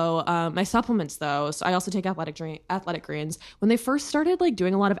limbo. My supplements though. So I also take athletic greens. When they first started like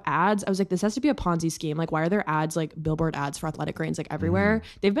doing a lot of ads, I was like, this has to be a Ponzi scheme. Like, why are there ads, like billboard ads for athletic greens like everywhere?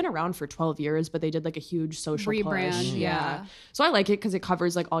 They've been around for 12 years, but they did like a huge social Rebrand, push. yeah. So I like it because it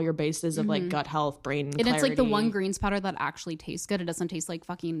covers like all your bases of like gut health, brain And it's like the clarity. one greens powder that actually tastes good. It doesn't taste like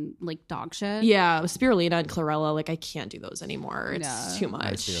fucking like dog shit. Yeah, spirulina and chlorella. Like I can't do those anymore. It's Yeah. too My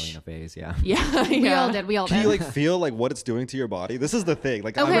much. spirulina phase, yeah. Yeah, We yeah. all did. We all Do did. you like feel like what it's doing to your body? This is the thing.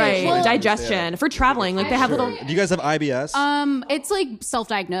 Like, Okay, Right, well- digestion for traveling. Like they have little. Do you guys have IBS? it's like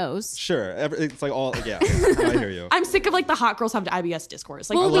self-diagnosed. Sure. It's like all. Yeah, I hear you. I'm sick of like the hot girls have IBS discourse.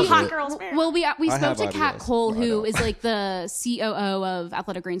 Like Well, the we- hot girls. Well, we I spoke have to Kat IBS. Cole, No, I who don't. is like the COO of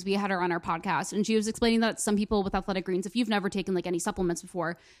Athletic Greens. We had her on our podcast, and she was explaining that some people with Athletic Greens, if you've never taken like any supplements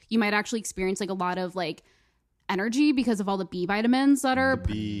before, you might actually experience like a lot of like energy because of all the B vitamins that are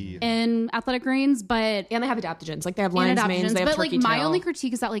B. in Athletic Greens. But And they have adaptogens. Like they have and lion's manes. adaptogens. They have But like turkey my tail. only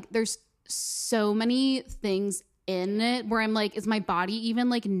critique is that like there's so many things in it where I'm like, is my body even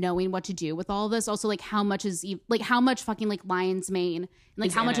like knowing what to do with all this? Also, like how much is like how much fucking like lion's mane and like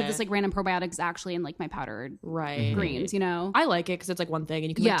Is how in much of it. this like random probiotics actually in like my powdered Right. greens, you know? I like it because it's like one thing, and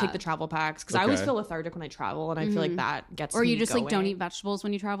you can like Yeah. take the travel packs. Because I always Okay. feel lethargic when I travel, and I feel like that gets. Or you me just like don't going. eat vegetables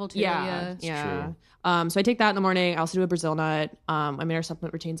when you travel too. Yeah, yeah. So I take that in the morning. I also do a Brazil nut. I mean, our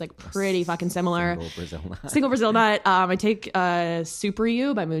supplement routine's like pretty fucking similar. Single Brazil nut. Single Brazil nut. I take Super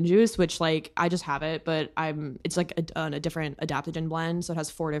You by Moon Juice, which like I just have it, but it's like a different adaptogen blend. So it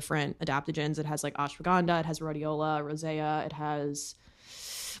has 4 different adaptogens. It has like ashwagandha, it has rhodiola, rosea, it has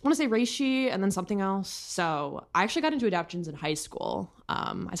I want to say reishi and then something else. So I actually got into adaptogens in high school.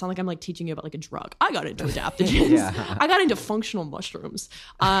 I sound like I'm like teaching you about like a drug. I got into adaptogens. Yeah. I got into functional mushrooms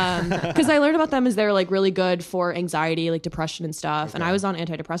because I learned about them as they're like really good for anxiety, like depression and stuff. And I was on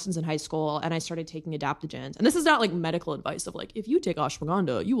antidepressants in high school, and I started taking adaptogens. And this is not like medical advice of like, if you take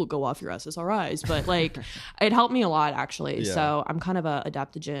ashwagandha, you will go off your SSRIs. But like, it helped me a lot actually. Yeah. So I'm kind of a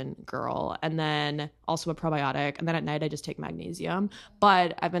adaptogen girl, and then also a probiotic. And then at night I just take magnesium.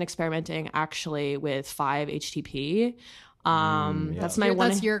 But I've been experimenting actually with 5-HTP. That's my one.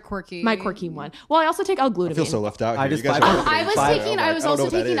 That's your quirky. My quirky one. Well, I also take L-glutamine. I feel so left out. I Here. just- You guys I- are I was five- taking. I'm I like, was don't know also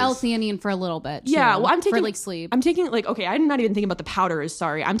what that taking is. L-theanine for a little bit. Yeah, too, well, I'm taking for like sleep. I'm taking like okay, I'm not even thinking about the powders.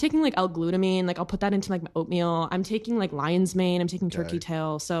 Sorry, I'm taking like L-glutamine. Like I'll put that into like my oatmeal. I'm taking like lion's mane. I'm taking turkey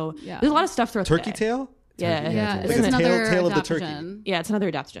tail. So Yeah. there's a lot of stuff throughout Turkey the day. tail? Yeah, yeah, Like it's a another tail of the turkey. adaptogen. yeah, it's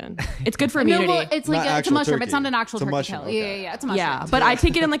another adaptogen. It's good for No, immunity. well, it's like Not it's a actual mushroom. turkey. It's not an actual It's a turkey mushroom, tail. Yeah, okay. yeah, yeah. It's a mushroom. Yeah, but I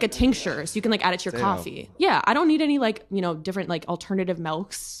take it in like a tincture, so you can like add it to your Damn. coffee. Yeah, I don't need any like different like alternative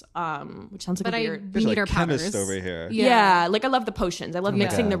milks, which sounds like But a I weird. There's need like our chemist powders. over here. Yeah. like I love the potions. I love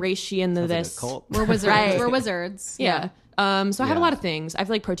mixing like the reishi and the Sounds like a this. cult. We're wizards. Right. We're wizards. Yeah. So I have a Yeah. lot of things. I have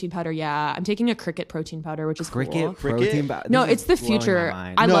like protein powder. Yeah, I'm taking a cricket protein powder, which is Cricket cool. protein. No, This it's is the blowing my future.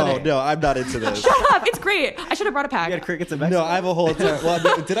 mind. I no, love it. no, I'm not into this. Shut up! It's great. I should have brought a pack. You had crickets in Mexico. No, I have a whole entire.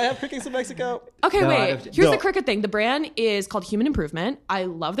 Well, did I have crickets in Mexico? Okay, No, wait. Here's no. the cricket thing. The brand is called Human Improvement. I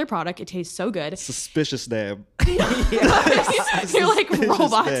love their product. It tastes so good. Suspicious name. You're like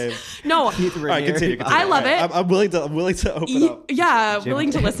robots. name. No, Keith All right, Raniere. continue. I love it. I'm willing to open up. yeah,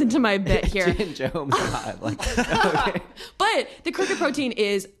 willing to listen to my bit here. Jim Jones. Like, okay. But the cricket protein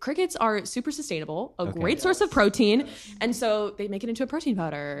is crickets are super sustainable, a great source of protein, and so they make it into a protein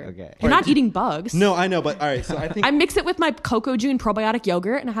powder. Okay. You're not eating bugs. No, I know, but all right. So I think I mix it with my Cocoa June probiotic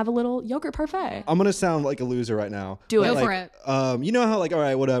yogurt, and I have a little yogurt parfait. I'm gonna sound like a loser right now. Do but, it. Go like, for it. You know how like all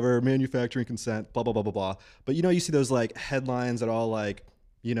right, whatever, manufacturing consent, blah blah blah blah blah. But you see those like headlines that all like,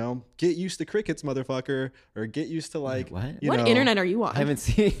 get used to crickets, motherfucker, or get used to like what? What internet are you on? I haven't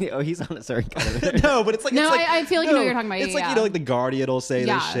seen. Oh, he's on a certain kind of. No, but it's like No, it's like, I feel like you know what you're talking about. It's Yeah, like yeah. like the Guardian will say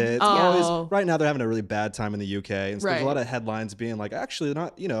Yeah. this shit. It's Oh. always right now they're having a really bad time in the UK, and so there's a Right. lot of headlines being like, actually, they're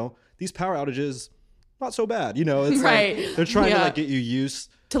not these power outages, not so bad. It's Right. like they're trying to Yeah. like get you used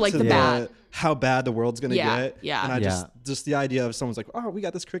To, like, the bad. how bad the world's gonna Yeah, get. yeah. And I Yeah. just the idea of someone's like, oh, we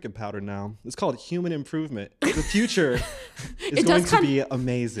got this cricket powder now. It's called Human Improvement. The future is It going does to kind- be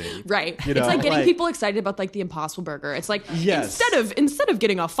amazing. Right. You It's know, like getting like- people excited about like the Impossible Burger. It's like Yes. instead of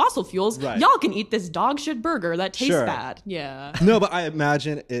getting off fossil fuels, Right. y'all can eat this dog shit burger that tastes Sure. bad. Yeah. No, but I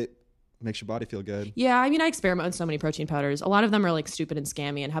imagine it makes your body feel good. Yeah, I mean, I experiment with so many protein powders. A lot of them are like stupid and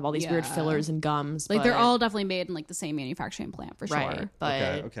scammy and have all these weird Yeah. fillers and gums. Like they're but- all definitely made in like the same manufacturing plant for right. sure.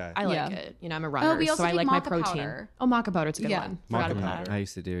 But Okay. I like Yeah. it. I'm a runner, we also so I take like my maca protein. powder. Oh, maca powder, it's a good Yeah. one. Maca Forgot about powder. that. I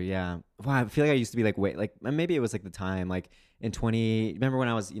used to do, yeah. Wow, I feel like I used to be like, wait, like maybe it was like the time, like in 20. Remember when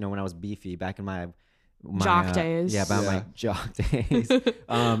I was, when I was beefy back in my Jock days. Yeah, about Yeah. my jock days.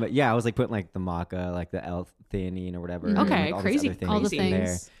 Yeah, I was like putting like the maca, like the L-theanine or whatever. and, Okay, like, all these crazy. other things All the Crazy. in there.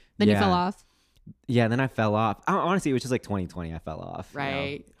 things. Then you Yeah. fell off. Yeah, then I fell off. Honestly, it was just like 2020. I fell off.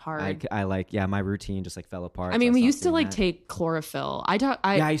 Right. Hard. I like, my routine just like fell apart. I mean, so we stopped used to doing like that. take chlorophyll.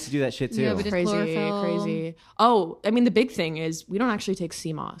 I used to do that shit too. Yeah, we did chlorophyll. Crazy. Oh, I mean, the big thing is we don't actually take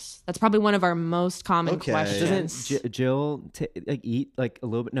sea moss. That's probably one of our most common Okay. questions. Doesn't Jill like eat like a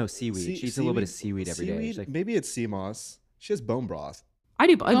little bit? No, seaweed. She eats a little bit of seaweed every day. She's like, Maybe it's sea moss. She has bone broth. I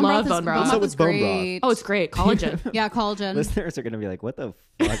do. I love bone Bone broth. So broth it's is bone broth. great. Oh, it's great. Collagen. Yeah, collagen. listeners are gonna be like, what the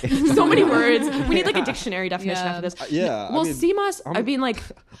fuck? So many words. We need like a dictionary definition Yeah. after this. Yeah. Well, sea moss, I mean, like,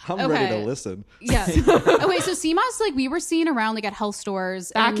 I'm ready to Okay. listen. Yeah. Okay, so sea moss, like we were seeing around like at health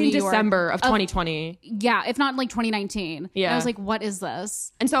stores back in New York. December of 2020. Yeah, if not like 2019. Yeah. And I was like, what is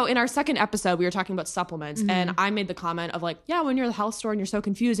this? And so in our second episode, we were talking about supplements, and I made the comment of like, yeah, when you're at the health store and you're so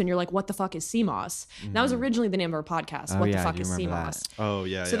confused and you're like, what the fuck is sea moss? And that was originally the name of our podcast. Oh, What yeah, the I fuck do is sea remember moss? Oh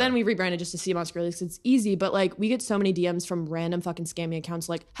yeah. So then we rebranded just to Sea Moss Girlies because it's easy, but like we get so many DMs from random fucking scammy accounts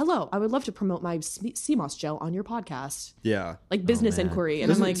like, hello, I would love to promote my sea moss gel on your podcast. yeah. Like business man. inquiry. And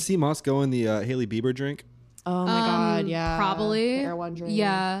Doesn't I'm like, sea moss go in the Haley Bieber drink? oh my God, yeah. Probably. The Erewhon drink.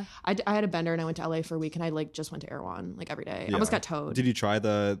 Yeah. I had a bender and I went to LA for a week and I like just went to Erewhon like every day. I almost Yeah. got towed. Did you try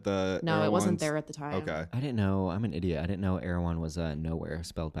the No, it wasn't Erewhons? there at the time. Okay. I didn't know. I'm an idiot. I didn't know Erewhon was nowhere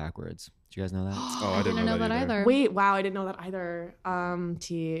spelled backwards. Did you guys know that? Oh, I didn't know that either. Wait, wow, I didn't know that either.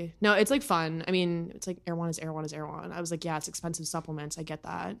 No, it's like fun. I mean, it's like Erewhon is Erewhon is Erewhon. I was like, yeah, it's expensive supplements. I get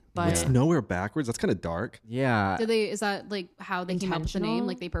that. But It's nowhere backwards. That's kind of dark. Yeah. Is that like how they came up with the name? Intentional?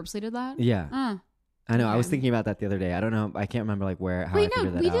 Like they purposely did that? Yeah. I know. I was Okay. thinking about that the other day. I don't know. I can't remember like how Wait, I no,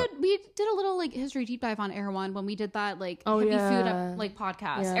 figured that out. we did a little like history deep dive on Erewhon when we did that like Oh, hippie food yeah. like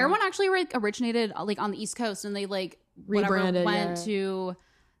podcast. Yeah. Erewhon actually like originated like on the East Coast and they like whatever Rebranded, went yeah. to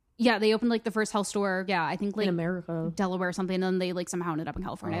they opened like the first health store. Yeah, I think like in America. Delaware or something, and then they like somehow ended up in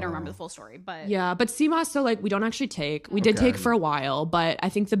California. I don't remember the full story, but Yeah, but sea moss, so like we don't actually take. We did take for a while, but I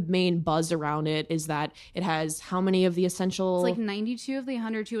think the main buzz around it is that it has how many of the essential it's like 92 of the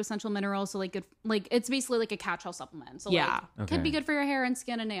 102 essential minerals. So like good, like it's basically like a catch-all supplement. So Yeah. like could be good for your hair and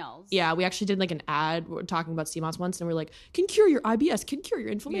skin and nails. Yeah, we actually did like an ad talking about sea moss once, and we're like, can cure your IBS, can cure your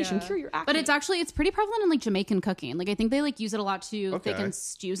inflammation, Yeah. cure your acne. But it's pretty prevalent in like Jamaican cooking. Like I think they like use it a lot to Okay. thicken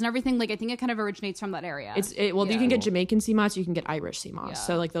stews and everything. Like I think it kind of originates from that area. Well, you can get Jamaican sea moss, you can get Irish sea moss. Yeah.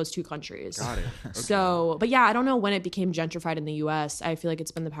 So like those two countries. Got it. So, but yeah, I don't know when it became gentrified in the U.S. I feel like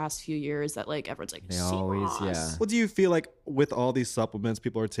it's been the past few years that like everyone's like They sea always, moss. yeah. Well, do you feel like with all these supplements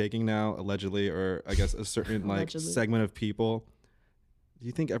people are taking now, allegedly, or I guess a certain like Allegedly. segment of people, do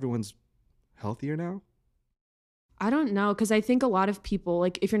you think everyone's healthier now? I don't know, because I think a lot of people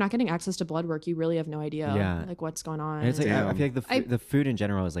like if you're not getting access to blood work, you really have no idea Yeah. like what's going on. And it's like I Damn. feel like the food in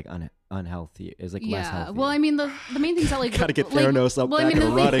general is like unhealthy. Is like less healthy. Well, I mean the main things that like Gotta get like, Theranos up well, I back mean,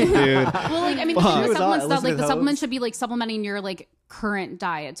 and the running, dude. Well, like I mean, the Fuck. thing with supplements that like Elizabeth the supplements Holmes. should be like supplementing your like current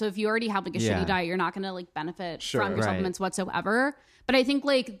diet. So if you already have like a Yeah. shitty diet, you're not gonna like benefit Sure. from your Right. supplements whatsoever. But I think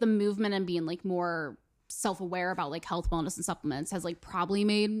like the movement and being like more self-aware about like health, wellness, and supplements has like probably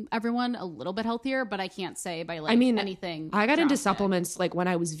made everyone a little bit healthier. But I can't say by like I mean, anything. I got into drastic. supplements like when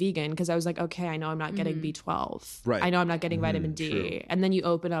I was vegan because I was like, okay, I know I'm not getting B12. Right. I know I'm not getting vitamin D. true. And then you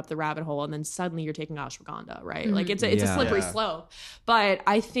open up the rabbit hole and then suddenly you're taking ashwagandha, right? Like it's a Yeah. slippery Yeah. slope. But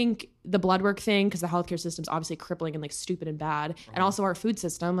I think the blood work thing, because the healthcare system's obviously crippling and like stupid and bad. And also our food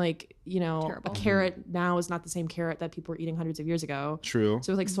system, like, you know, Terrible. a carrot now is not the same carrot that people were eating hundreds of years ago. True.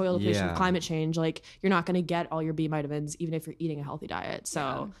 So with like soil depletion, Yeah. climate change, like you're not going to get all your B vitamins even if you're eating a healthy diet.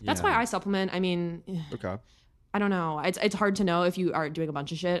 So that's why Yeah. I supplement. I mean, Okay. I don't know. It's hard to know if you are doing a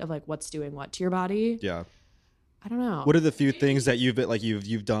bunch of shit of like what's doing what to your body. Yeah. I don't know. What are the few things that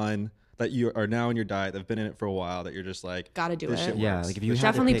you've done that you are now in your diet that have been in it for a while that you're just like Gotta do this it. shit Yeah, works. like if you This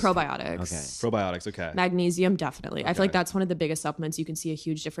had shit to Definitely pick- probiotics. Okay. Probiotics, okay. Magnesium, definitely. I feel like Okay. that's one of the biggest supplements. You can see a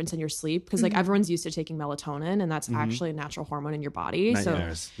huge difference in your sleep because like everyone's used to taking melatonin and that's actually a natural hormone in your body.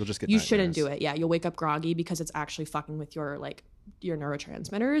 Nightmares. You'll just So get you shouldn't nightmares. do it. Yeah, you'll wake up groggy because it's actually fucking with your like your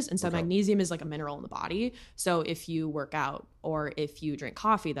neurotransmitters. And so magnesium is like a mineral in the body. So if you work out or if you drink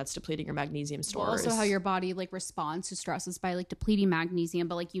coffee, that's depleting your magnesium stores. Well, also how your body like responds to stress is by like depleting magnesium,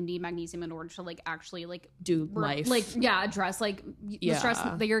 but like you need magnesium in order to like actually like do life. like address like the stress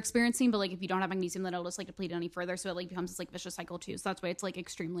Yeah. that you're experiencing. But like if you don't have magnesium, then it'll just like deplete it any further, so it like becomes this like vicious cycle too. So that's why it's like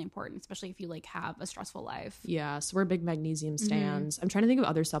extremely important, especially if you like have a stressful life. Yeah, so we're big magnesium stands. I'm trying to think of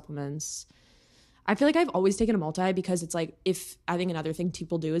other supplements. I feel like I've always taken a multi because it's like if I think another thing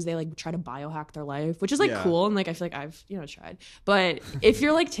people do is they like try to biohack their life, which is like Yeah. cool and like I feel like I've tried. But if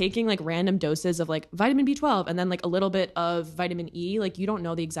you're like taking like random doses of like vitamin B12 and then like a little bit of vitamin E, like you don't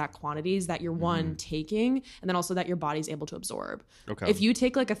know the exact quantities that you're one taking and then also that your body's able to absorb. Okay. If you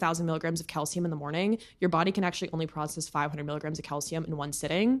take like 1,000 milligrams of calcium in the morning, your body can actually only process 500 milligrams of calcium in one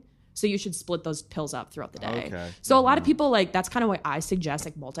sitting. So you should split those pills up throughout the day. Okay. So a lot of people, like, that's kind of why I suggest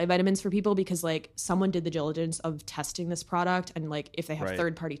like multivitamins for people, because like someone did the diligence of testing this product, and like if they have Right.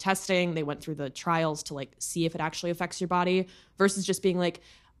 third party testing, they went through the trials to like see if it actually affects your body, versus just being like,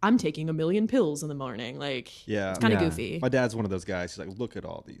 I'm taking 1 million pills in the morning. Like, Yeah. it's kind of Yeah. goofy. My dad's one of those guys. He's like, look at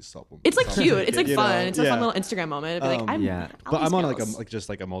all these supplements. It's like cute. It's like You fun. know? It's a fun Yeah. little Instagram moment. Be like, I'm, Yeah. all But these I'm on pills. just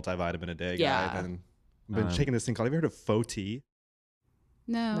like a multivitamin a day Yeah. guy. And I've been taking this thing called, have you heard of FOT?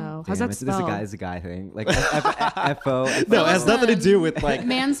 No. No, how's Damn, that it's a spelled? guy thing. Like F-O. No, it has nothing to do with like.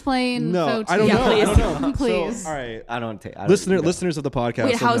 Mansplain. No, photo- I don't Yeah, know. I please. don't know. Please. So, all right. I don't take Listeners of the podcast.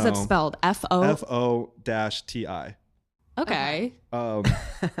 Wait, how is will that know. spelled? F-O? FO-TI. Okay.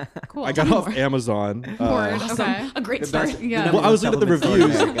 Cool. I got off Amazon. Word. Okay. A great The start. best- Yeah. Well, I was looking at the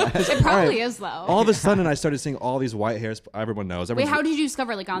reviews. It probably is though. All of a sudden, I started seeing all these white hairs. Everyone knows. Wait, Everyone's- how did you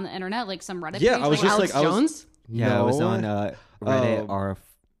discover? Like on the internet, like some Reddit? Yeah, page? I was just Alex like, I was- Jones? Yeah, I was No. on Reddit or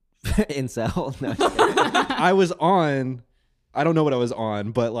incel. No, I was on. I don't know what I was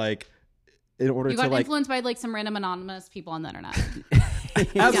on, but like, in order You to got like, influenced by like some random anonymous people on the internet.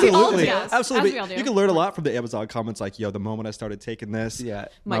 absolutely, Yes, as absolutely. we all do. You can learn a lot from the Amazon comments. Like, yo, the moment I started taking this, yeah.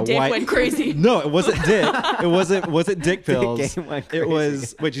 My dick went crazy. No, it wasn't dick. It wasn't dick pills. game went It crazy.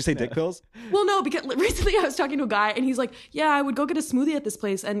 was. Wait, did you say dick pills? Well, no, because recently I was talking to a guy and he's like, yeah, I would go get a smoothie at this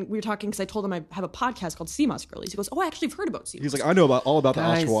place. And we were talking because I told him I have a podcast called Sea Moss Girlies. He goes, oh, I actually have heard about Sea Moss. He's like, I know all about the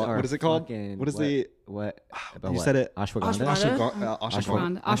Guys ashwagandha. are What is it called? fucking- What is the? What? About You what? said it. Ashwagandha. Ashwagandha?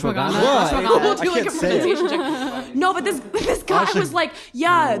 Ashwagandha. Ashwagandha. What? Ashwagandha. We'll do I like a can't say it. pronunciation check. No, but this guy was like,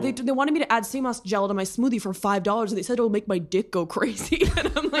 yeah, they wanted me to add sea moss gel to my smoothie for $5, and they said it'll make my dick go crazy.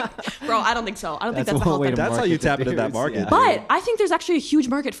 And I'm like, bro, I don't think so. I don't think that's the one health way to benefit. That's how you market tap the into that dudes, market. yeah. But I think there's actually a huge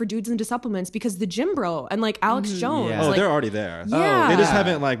market for dudes into supplements, because the gym bro and like Alex Jones, Yeah. Oh, like, they're already there. Yeah. They just Yeah.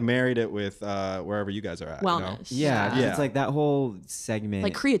 haven't like married it with wherever you guys are at. you know? wellness. Yeah, Yeah. it's like that whole segment.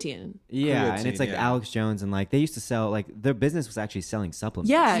 Like creatine. yeah, and creatine, it's like yeah. Alex Jones, and like they used to sell, like their business was actually selling supplements.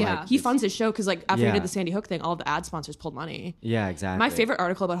 Yeah, Yeah. he funds his show because like after he Yeah. did the Sandy Hook thing, all of the ad sponsors pulled money. Yeah, exactly. My favorite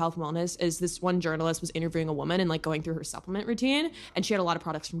article about health and wellness is this one journalist was interviewing a woman and like going through her supplement routine, and she had a lot of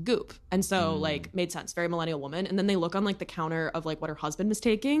products from Goop, and so like made sense, very millennial woman. And then they look on like the counter of like what her husband was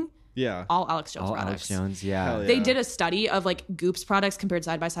taking, Yeah. all Alex Jones All products. Alex Jones, yeah. Hell yeah. They did a study of like Goop's products compared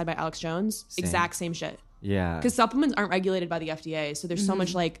side by side by Alex Jones, exact same shit. Yeah. Because supplements aren't regulated by the FDA, so there's so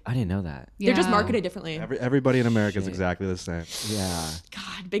much like I didn't know that. they're just Yeah. marketed differently. Everybody in America is exactly the same. Yeah.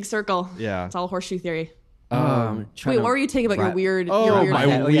 God, big circle. Yeah. It's all horseshoe theory. Trying Wait, to what were you saying about your wrap- weird? Oh, your weird my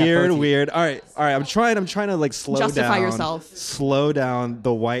Oh, yeah, protein. weird. All right. I'm trying to like slow Justify down. yourself. Slow down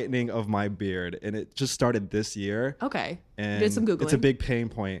the whitening of my beard, and it just started this year. Okay. And Did some Googling. It's a big pain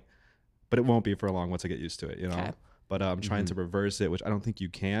point, but it won't be for long once I get used to it. You know. Okay. But I'm trying to reverse it, which I don't think you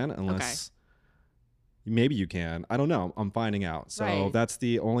can unless. Maybe you can. I don't know. I'm finding out. So Right. that's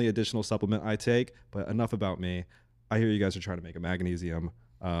the only additional supplement I take. But enough about me. I hear you guys are trying to make a magnesium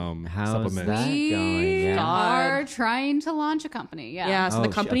How's supplement. that We going? Yeah. are trying to launch a company. Yeah. Yeah, so Oh, the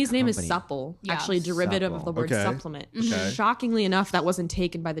shit, company's name is company. Supple, Yeah. actually derivative of the word Okay. supplement. Okay. Shockingly enough, that wasn't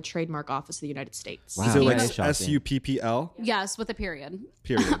taken by the Trademark Office of the United States. Wow. Is it like That is shocking. SUPPL? Yes, with a period.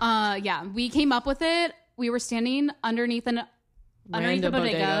 Period. Yeah, we came up with it. We were standing underneath a Random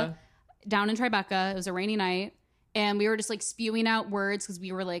bodega down in Tribeca. It was a rainy night. And we were just like spewing out words because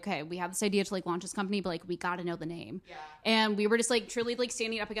we were like, okay, we have this idea to like launch this company, but like we got to know the name. Yeah. And we were just like truly like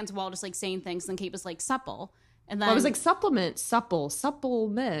standing up against a wall, just like saying things. And Kate was like, supple. And then Well, I was like, supplement,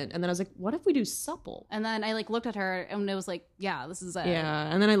 supplement. And then I was like, what if we do supple? and then I like looked at her and it was like, yeah, this is it.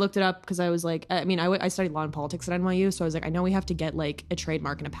 Yeah, and then I looked it up because I was like, I mean, I studied law and politics at NYU, so I was like, I know we have to get like a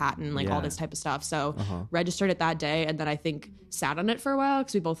trademark and a patent, like all Yeah. this type of stuff. So registered it that day, and then I think sat on it for a while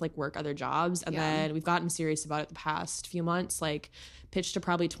because we both like work other jobs, and Yeah. then we've gotten serious about it the past few months, like pitched to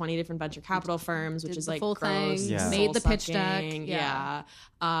probably 20 different venture capital firms, which Did is the like full gross, thing, Yeah. made the pitch soul-sucking, deck. Yeah.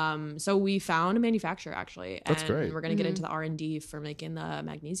 So we found a manufacturer actually, That's and great. we're gonna get into the R&D for making the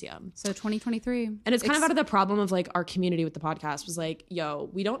magnesium. So 2023. And it's kind of out of the problem of like our community with the podcast was like, yo,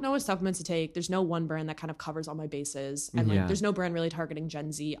 we don't know what supplements to take. There's no one brand that kind of covers all my bases. And like, Yeah. there's no brand really targeting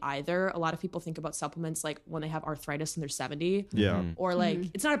Gen Z either. A lot of people think about supplements like when they have arthritis and they're 70 Yeah. or like,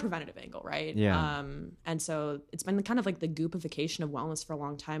 it's not a preventative angle, right? Yeah. And so it's been kind of like the goopification of wellness for a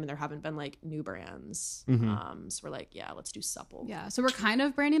long time. And there haven't been like new brands. So we're like, yeah, let's do supple. Yeah. So we're kind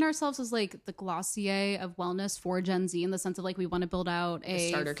of branding ourselves as like the Glossier of wellness for Gen Z in the sense of like we want to build out a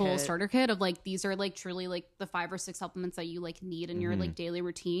starter full kit. starter kit of like these are like truly like the 5 or 6 supplements that you like need in your like daily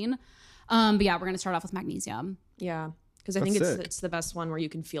routine. But yeah, we're gonna start off with magnesium. Yeah. Because I think That's it's sick. it's the best one where you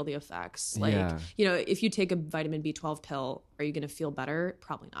can feel the effects. Like, Yeah. you know, if you take a vitamin B12 pill are you going to feel better?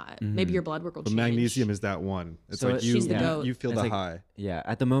 Probably not. Maybe your blood work will But change. magnesium is that one. It's So like she's the goat. you feel It's the like- high. Yeah.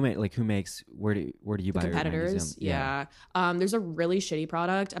 At the moment, like who makes? Where do you buy your competitors. magnesium? Yeah. There's a really shitty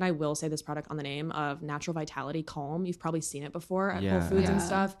product, and I will say this product on the name of Natural Vitality Calm. You've probably seen it before at Yeah. Whole Foods and Yeah.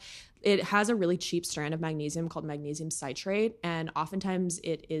 stuff. It has a really cheap strand of magnesium called magnesium citrate, and oftentimes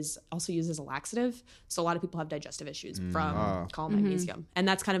it is also used as a laxative. So a lot of people have digestive issues from Calm magnesium, and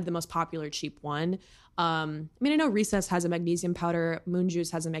that's kind of the most popular cheap one. I mean, I know Recess has a magnesium powder, Moon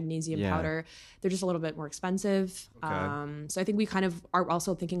Juice has a magnesium Yeah. powder. They're just a little bit more expensive. Okay. So I think we kind of are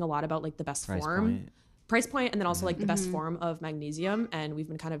also thinking a lot about like the best price point, and then also like the best form of magnesium. And we've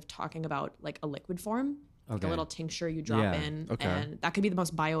been kind of talking about like a liquid form, like a little tincture you drop Yeah. in, Okay. and that could be the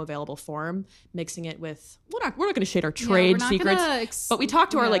most bioavailable form. Mixing it with we're not going to shade our Yeah, trade we're not secrets, gonna but we talk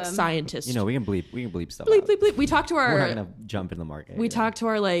to our like yeah. scientists. You know, we can bleep stuff. bleep, out. bleep, bleep. We talked to We're not our gonna jump in the market. we yeah. talked to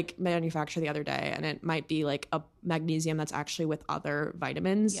our like manufacturer the other day, and it might be like a magnesium that's actually with other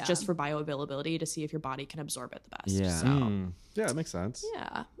vitamins, Yeah. just for bioavailability to see if your body can absorb it the best. Yeah. So Yeah, it makes sense.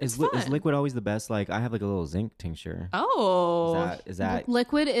 yeah, Is it's is fun. liquid always the best? Like I have like a little zinc tincture. Oh, Is that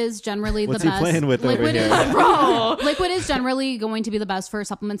Liquid is generally What's the he best. playing with over liquid here? is bro. liquid is generally going to be the best for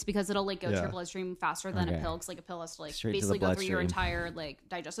supplements because it'll like go to Yeah. your bloodstream faster than a Okay. pill. Because like a pill has to like Straight to the basically go through your bloodstream. entire like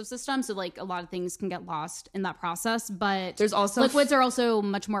digestive system. So like a lot of things can get lost in that process. But There's also liquids are also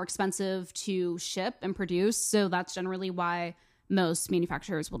much more expensive to ship and produce. So that's generally why most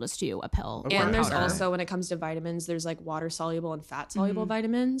manufacturers will just do a pill. or a And there's powder. also, when it comes to vitamins, there's like water soluble and fat soluble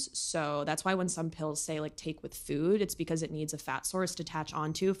vitamins. So that's why when some pills say like take with food, it's because it needs a fat source to attach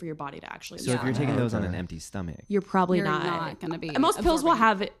onto for your body to actually so if absorb you're it. taking those on an empty stomach? You're probably You're not, not gonna be And most pills will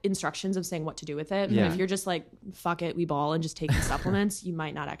absorbing. have instructions of saying what to do with it. Yeah. But if you're just like, fuck it, we ball and just taking supplements, you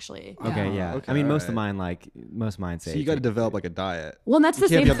might not actually. Okay, yeah. Okay, I mean, most of alright. mine say. So you got to develop like a diet. Well, and that's the You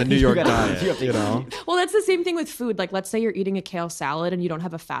can't same. be on the New York gotta- diet. you have to- You know. Well, that's the same thing with food. Like, let's say you're eating a kale salad and you don't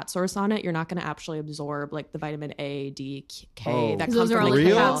have a fat source on it, you're not going to actually absorb like the vitamin A, D, K Oh. that 'Cause comes those are from all like like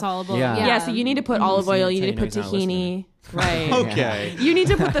the Real? fat kale. soluble. Yeah. Yeah, so you need to put olive oil, That's you how need to you put know he's not tahini. Right. Okay. You need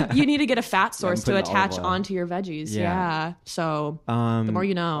to put you need to get a fat source to putting olive attach oil. onto your veggies. Yeah. Yeah. So the more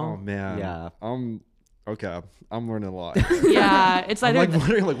you know. Oh man. Yeah. Okay. I'm learning a lot. Yeah. It's I'm either like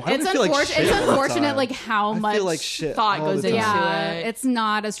wondering like why It's do I feel like unfortunate. shit It's all the unfortunate time? like how I much feel like shit thought all goes the into time. Yeah, it. it's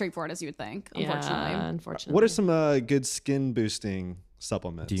not as straightforward as you would think. Yeah, Unfortunately. unfortunately. What are some good skin boosting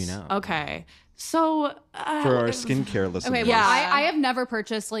supplements? Do you know? Okay. So For our skincare listeners. Okay, well, Yeah. I have never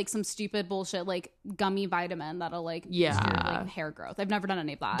purchased like some stupid bullshit like gummy vitamin that'll like boost your, Yeah. like hair growth. I've never done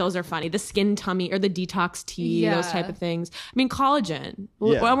any of that. those are funny. The skin tummy or the detox tea, those Yeah. type of things. I mean, collagen.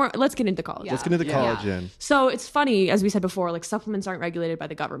 Yeah. Well, let's get into collagen. Yeah. Let's get into Yeah. collagen. So it's funny, as we said before, like supplements aren't regulated by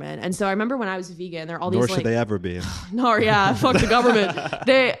the government. And so I remember when I was vegan, there are all Nor these should like, they ever be. no, yeah, fuck the government.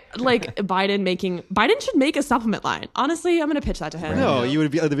 They like Biden should make a supplement line. Honestly, I'm gonna pitch that to him. No, you would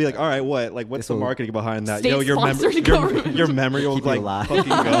be like, all right, what? Like, what's the This'll- marketing behind that? Yo, State-sponsored government. your memory will Keep you like alive. fucking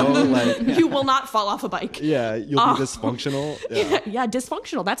go. Like, You will not fall off a bike. yeah, you'll be dysfunctional. Yeah. Yeah,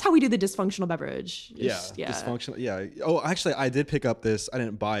 dysfunctional. That's how we do the dysfunctional beverage. Yeah, Just- dysfunctional. Yeah. Oh, actually, I did pick up this. I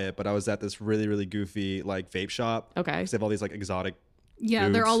didn't buy it, but I was at this really, really goofy like vape shop. Okay. 'Cause they have all these like exotic. yeah,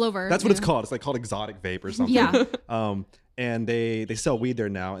 they're foods. all over. That's what yeah. it's called. It's like called exotic vape or something. Yeah. And they sell weed there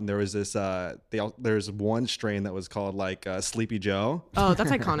now. And there was this. There's one strain that was called like Sleepy Joe. Oh,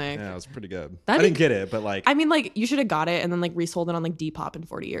 that's iconic. Yeah, it was pretty good. That'd I be didn't get it, but like. I mean, like you should have got it and then like resold it on like Depop in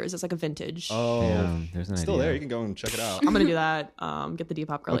 40 years. It's like a vintage. oh, Damn, there's an still idea. there. You can go and check it out. I'm gonna do that. Get the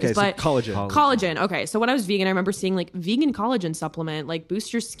Depop girlies. Okay, so but collagen. collagen. Okay, so when I was vegan, I remember seeing like vegan collagen supplement, like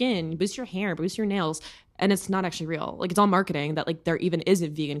boost your skin, boost your hair, boost your nails. And it's not actually real. Like it's all marketing that like there even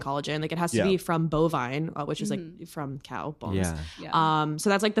isn't vegan collagen. Like it has to Yeah. be from bovine, which is like from cow bones. Yeah. Yeah. So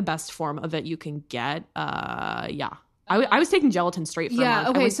that's like the best form of it you can get. Yeah. I was taking gelatin straight for a Yeah. month. I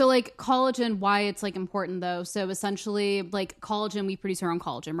Okay. went- So like collagen, why it's like important though. So essentially, like collagen, we produce our own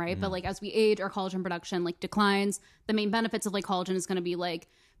collagen, right? But like as we age, our collagen production like declines. The main benefits of like collagen is going to be like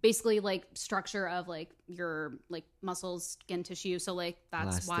basically like structure of like your like muscles, skin tissue. So like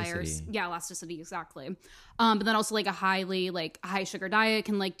that's why our Elasticity. elasticity exactly. But then also like a high sugar diet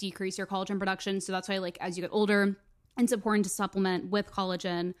can like decrease your collagen production. So that's why like as you get older, it's important to supplement with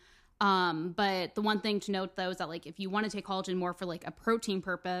collagen. But the one thing to note though is that like if you want to take collagen more for like a protein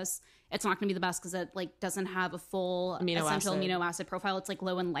purpose, it's not going to be the best because it like doesn't have a full essential amino acid profile. It's like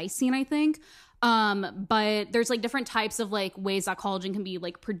low in lysine, I think. But there's like different types of like ways that collagen can be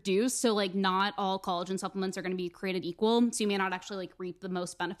like produced. So like not all collagen supplements are going to be created equal. So you may not actually like reap the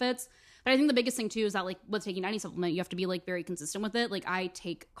most benefits. But I think the biggest thing too is that like with taking any supplement, you have to be like very consistent with it. Like I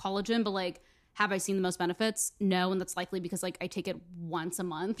take collagen, but like have I seen the most benefits? No, and that's likely because like I take it once a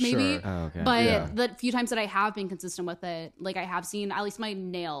month maybe. Sure. Oh, okay. But the few times that I have been consistent with it, like I have seen at least my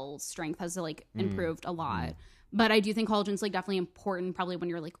nail strength has like improved a lot. But I do think collagen's like definitely important probably when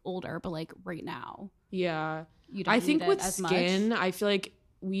you're like older, but like right now. Yeah. You don't I need think it with as skin, much. I feel like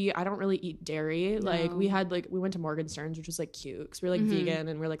I don't really eat dairy. Like No. we went to Morgenstern's, which was like cute because we were like vegan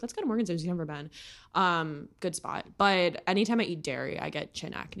and we are like, let's go to Morgenstern's. You've never been. Good spot. But anytime I eat dairy, I get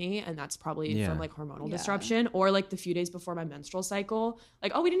chin acne, and that's probably from like hormonal disruption or like the few days before my menstrual cycle.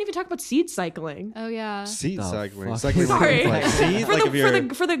 Like, oh, we didn't even talk about seed cycling. Oh yeah. Seed The cycling. fuck? Cycling Sorry. like seed. For Like if you're the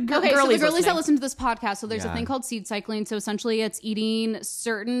Okay, so the girlies girlies that listening. listen to this podcast, so there's a Yeah. thing called seed cycling. So essentially, it's eating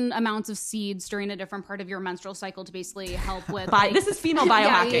certain amounts of seeds during a different part of your menstrual cycle to basically help with. This is female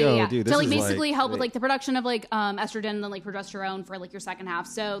biohacking. Yo, dude, to this like is basically like- help with like the production of like estrogen and then like progesterone for like your second half.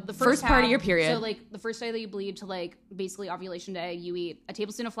 So the First part of your period. So like the first day that you bleed to like basically ovulation day, you eat a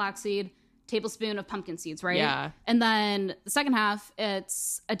tablespoon of flaxseed, tablespoon of pumpkin seeds, right? Yeah. And then the second half,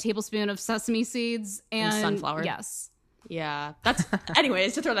 it's a tablespoon of sesame seeds and sunflower. Yes. Yeah. That's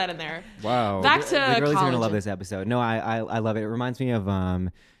anyways to throw that in there. Wow. Back to The girlies are gonna love collagen. this episode. No, I love it. It reminds me of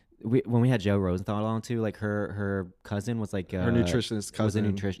when we had Joe Rosenthal on too. Like her cousin was like Her nutritionist was a cousin.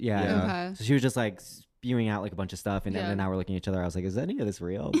 nutrition. Yeah. Yeah. Okay. So she was just like spewing out like a bunch of stuff, and Yeah. then now we're looking at each other. I was like, is any of this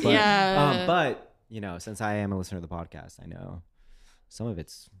real? But, Yeah. but you know, since I am a listener to the podcast, I know some of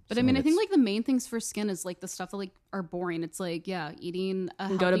it's. But I mean, I think like the main things for skin is like the stuff that like are boring. It's like, eating a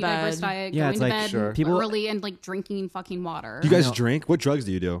healthy, go to diverse bed. diet, Yeah, going it's to like, bed sure. People- early, and like drinking fucking water. Do you guys know. drink? What drugs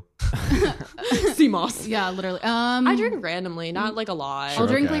do you do? CMOS. Yeah, literally. I drink randomly, not like a lot. I'll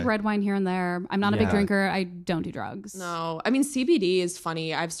drink Okay. like red wine here and there. I'm not a big Yeah. drinker. I don't do drugs. No, I mean CBD is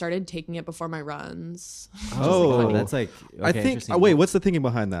funny. I've started taking it before my runs. Oh, that's like. Okay, I think. interesting. Wait, what's the thinking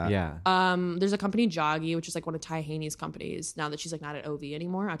behind that? Yeah. There's a company Joggy, which is like one of Ty Haney's companies. Now that she's like not at OV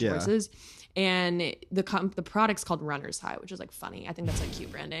anymore, at Yeah. Choices, and the product's called Runner's High, which is like funny. I think that's like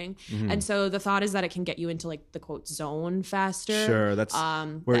cute branding. And so the thought is that it can get you into like the quote zone faster. Sure. That's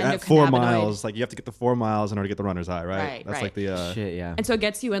we're the at 4 endocannabinoid. miles. Like you have to get the 4 miles in order to get the runner's high, right? Right, That's right. like the. Shit. Yeah. And so it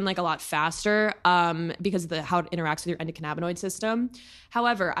gets you in like a lot faster because of how it interacts with your endocannabinoid system.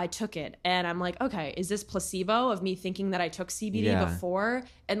 However, I took it and I'm like, okay, is this placebo of me thinking that I took CBD Yeah. before?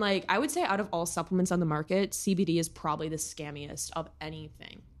 And like, I would say out of all supplements on the market, CBD is probably the scammiest of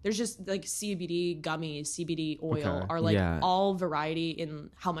anything. There's just like CBD gummies, CBD oil Okay. are like Yeah. all variety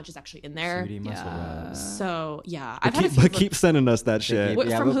in how much is actually in there. CBD muscle rubs. So yeah, But I've had a keep, few but keep sending us that shit.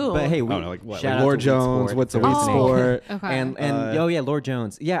 Wait, from who? But hey, I don't know, like what? shout Like out Lord to Weed Jones. Sport. What's a They're weed listening. sport? Okay. And oh yeah, Lord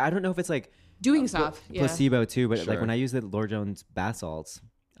Jones. Yeah, I don't know if it's like doing stuff. Yeah, placebo too, but Sure. like when I use the Lord Jones bath salts,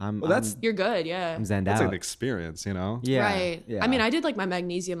 Well, that's you're good. Yeah. I'm zenned that's out. like an experience, you know. Yeah, Right. Yeah. I mean, I did like my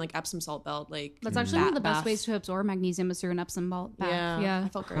magnesium, like Epsom salt belt, like That's actually one of the best bath. ways to absorb magnesium is through an Epsom bath. Yeah, I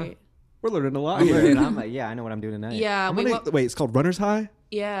felt great. We're learning a lot I'm here. learning. I'm like, yeah, I know what I'm doing tonight. Yeah, I'm wait, gonna, what- wait, it's called runner's high.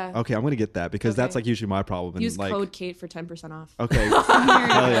 yeah. Okay, I'm gonna get that because that's Okay. like usually my problem. And Use like, code Kate for 10% off. okay,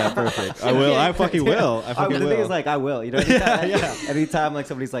 hell yeah, perfect. I will. I fucking will. I fucking the will. thing is, like, I will. You know, anytime like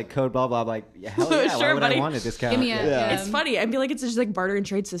somebody's like code blah blah, I'm like, yeah, hell yeah, Sure, why would buddy. I want a discount? Give me a Yeah. It's funny. I feel like it's just like barter and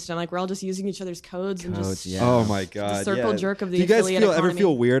trade system. Like we're all just using each other's codes and Codes, just. yeah. Oh my god, circle yeah. jerk of the Do you guys affiliate ever economy.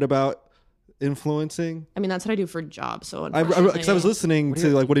 feel weird about influencing? I mean, that's what I do for a job. So Because I was listening What do to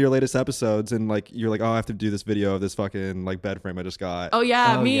you- like one of your latest episodes, and like you're like, oh, I have to do this video of this fucking like bed frame I just got. Oh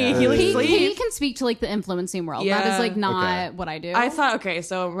yeah, Oh, me. yeah. He He sleep. can speak to like the influencing world. That Yeah. is like not Okay. what I do. I thought, okay,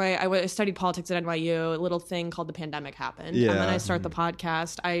 so I studied politics at NYU. A little thing called the pandemic happened, and then Yeah. I start the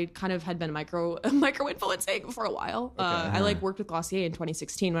podcast. I kind of had been micro influencing for a while. I like worked with Glossier in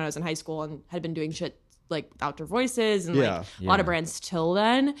 2016 when I was in high school and had been doing shit like Outdoor Voices and Yeah. like a lot of Yeah. brands till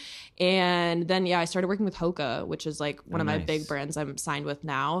then. And then I started working with Hoka, which is like one of my nice. big brands I'm signed with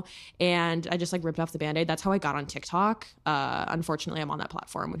now. And I just like ripped off the Band-Aid. That's how I got on TikTok. Unfortunately, I'm on that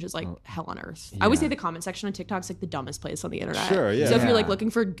platform, which is like hell on earth. I always say the comment section on TikTok's like the dumbest place on the internet. Sure, yeah. So if you're like Yeah. looking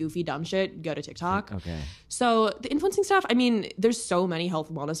for goofy dumb shit, go to TikTok. Okay. So the influencing stuff, I mean, there's so many health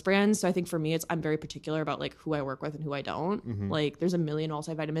and wellness brands. So I think for me, I'm very particular about like who I work with and who I don't. Like there's a million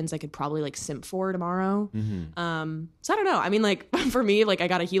multivitamins I could probably like simp for tomorrow. So I don't know. I mean, like for me, like I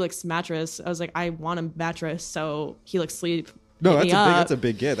got a Helix mattress. I was like, I want a mattress. So Helix Sleep. No, hit me that's up. a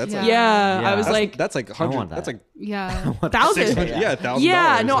big get. That's like Yeah, Yeah. I was like, that's like I want 100. that. That's like yeah. thousand. 600. Yeah, $1,000.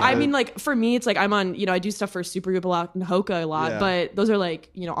 Yeah, no, I Yeah. mean, like for me, it's like I'm on, I do stuff for Supergroup a lot and Hoka a lot, Yeah. but those are like,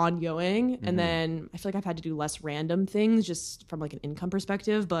 ongoing. And then I feel like I've had to do less random things just from like an income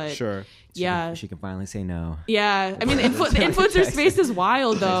perspective. But sure. yeah, She can finally say no. yeah. I mean, the influencer space is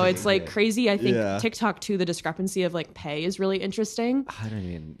wild though. It's like crazy. I think Yeah. TikTok too, the discrepancy of like pay is really interesting. I don't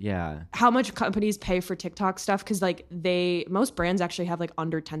even. Yeah. How much companies pay for TikTok stuff because like most most brands actually have like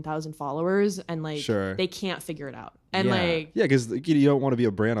under 10,000 followers, and like Sure. they can't figure it out. And Yeah. like, Yeah, because you don't want to be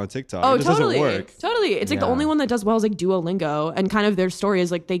a brand on TikTok. oh, It just totally, doesn't work. totally. It's like the Yeah. only one that does well is like Duolingo, and kind of their story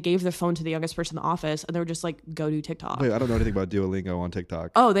is like they gave their phone to the youngest person in the office, and they were just like, go do TikTok. Wait, I don't know anything about Duolingo on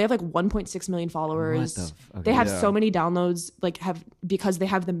TikTok. Oh, they have like 1.6 million followers. Okay. They have Yeah. so many downloads, like because they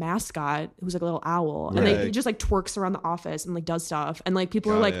have the mascot who's like a little owl, and Right. they just like twerks around the office and like does stuff, and like people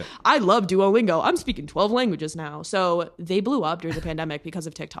are Got like, it. I love Duolingo. I'm speaking 12 languages now. So they blew up during the pandemic because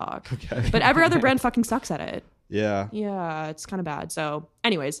of TikTok. Okay. But every other brand fucking sucks at it. Yeah. Yeah, it's kind of bad. So,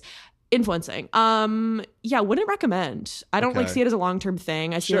 anyways, influencing. Yeah, wouldn't recommend. I don't like Okay. see it as a long-term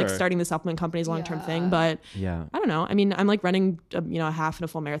thing. I see like Sure. starting the supplement company as a long-term Yeah. thing, but Yeah. I don't know. I mean, I'm like running a half and a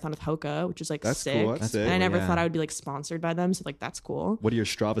full marathon with Hoka, which is like That's sick. cool. That's sick. And I never Yeah. thought I would be like sponsored by them, so like that's cool. What are your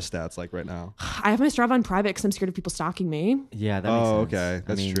Strava stats like right now? I have my Strava on private because I'm scared of people stalking me. Yeah, that makes Oh, sense. okay.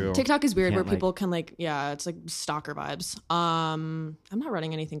 That's true. TikTok is weird where can't, like- people can like, yeah, it's like stalker vibes. I'm not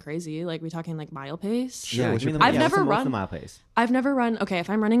running anything crazy. Like we talking like mile pace. Yeah, what's give me your the- I've yeah, never what's the run- mile pace. I've never run. Okay, if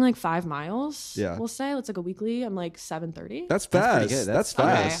I'm running like 5 miles, Yeah. we'll say it's like a weekly. I'm like 7:30. That's That's pretty fast. good. That's Okay,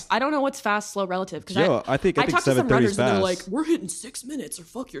 fast. I don't know what's fast, slow, relative. Because Yo, I think talked to some 7:30 runners is and they're fast. like, we're hitting 6 minutes or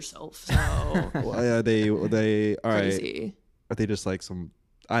fuck yourself. So Well, they all right. crazy. Are they just like some?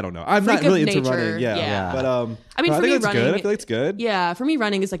 I don't know. I'm Freak not of really into nature. running. Yeah. Yeah. But I mean, no, for think me, that's good. I running- feel like it's good. Yeah, for me,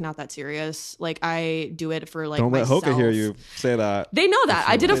 running is like not that serious. Like I do it for like Don't let myself. Hoka hear you say that. They know that.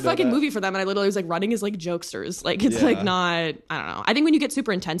 I did a They know fucking that. movie for them, and I literally was like, running is like jokesters. Like it's Yeah. like not. I don't know. I think when you get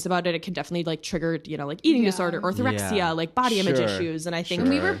super intense about it, it can definitely like trigger, like eating Yeah. disorder, orthorexia, Yeah. like body image Sure. issues, and I think Sure.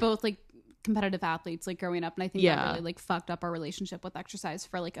 We were both like competitive athletes like growing up, and I think Yeah. that really like fucked up our relationship with exercise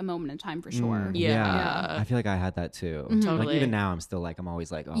for like a moment in time for sure. Yeah. I feel like I had that too. Totally. Like even now, I'm still like I'm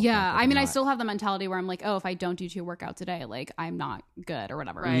always like, oh, Yeah, fuck, I mean, I not. still have the mentality where I'm like, oh, if I don't do 2 workouts a day, like I'm not good or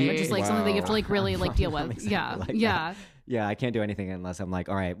whatever. Right. Which is like something that you have to like really like deal with. Exactly Yeah, like yeah, Yeah, I can't do anything unless I'm like,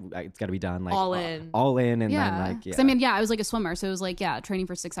 all right, it's got to be done. Like All in. all in, and yeah. then like, yeah. 'Cause I mean, yeah, I was like a swimmer, so it was like, yeah, training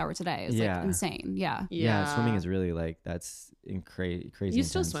for 6 hours a day is Yeah. like insane. Yeah. yeah, swimming is really like that's crazy. You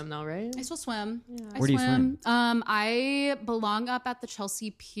still intense. swim though, right? I still swim. I Where do you swim? I belong up at the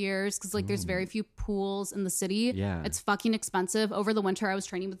Chelsea Piers because like there's very few pools in the city. Yeah. It's fucking expensive. Over the winter, I was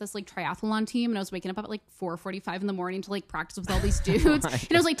training with this like triathlon team, and I was waking up at like 4:45 in the morning to like practice with all these dudes.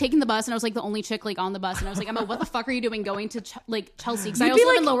 And I was like taking the bus, and I was like the only chick like on the bus, and I was like, Emma, what the fuck are you doing going to like Chelsea? Because I You'd also be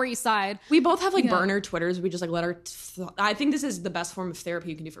live in like- Lower East Side. We both have like Yeah. burner Twitters. We just like let our. I think this is the best form of therapy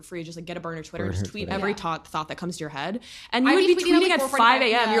you can do for free. Just like get a burner Twitter and just tweet Twitter. every Yeah. thought that comes to your head. And you I'd would be be tweeting tweeting at, at like, 5 a.m.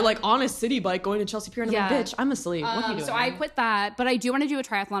 4:45, yeah. You're like on a city bike going to Chelsea Pier, and I'm Yeah. like, bitch, I'm asleep. What are you doing? So I quit that, but I do want to do a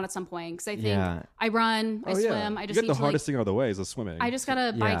triathlon at some point because I think Yeah. I run, I Oh, yeah. swim, I just you need get the to hardest like. thing out of the way is the swimming. I just got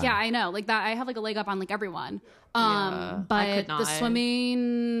a bike. Yeah. Yeah, I know. Like that, I have like a leg up on like everyone. I could But not. the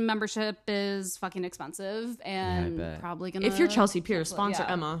swimming membership is fucking expensive, and bet. probably gonna. If you're Chelsea Piers, cancel it. sponsor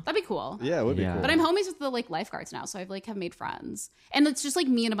Yeah. Emma. That'd be cool. Yeah, it would be Yeah. cool. But I'm homies with the like lifeguards now, so I've like have made friends, and it's just like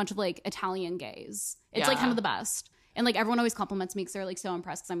me and a bunch of like Italian gays. It's like Yeah. kind of the best, and like everyone always compliments me because they're like so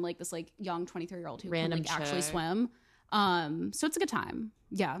impressed because I'm like this like young 23-year-old who Random can like actually chick. swim. So it's a good time.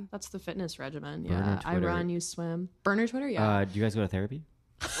 Yeah. That's the fitness regimen. Burner Yeah, I Twitter. run, you swim. Burner Twitter, yeah. Do you guys go to therapy?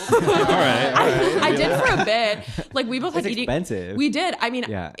 all right. I did for a bit. Like we both had It's eating. expensive. We did. I mean,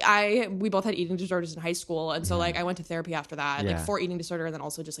 Yeah. we both had eating disorders in high school, and so like I went to therapy after that, like Yeah. for eating disorder, and then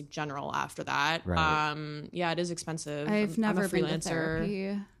also just like general after that. Right. Yeah, it is expensive. I've I'm never a been to freelancer.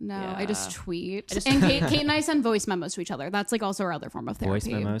 therapy. No, I just Yeah. tweet. And Kate and I send voice memos to each other. That's like also our other form of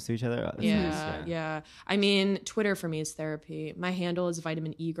therapy. Voice memos to each other. Oh, that's Yeah, nice, yeah. I mean, Twitter for me is therapy. My handle is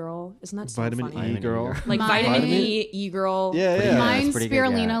Vitamin E Girl. Isn't that so Vitamin funny? E girl. Like Mine- Vitamin E Girl. Yeah, Pretty yeah. good. Mine's That's pretty good,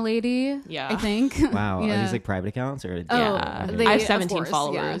 Spirulina yeah. Lady. Yeah. I think. Wow. Are Yeah. these like private accounts or? Oh, Yeah. they- I have of 17 course,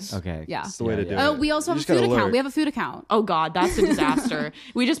 followers. Okay. Yeah. That's the way to do Oh, it. we also You have a just gotta food account. alert. We have a food account. Oh God, that's a disaster.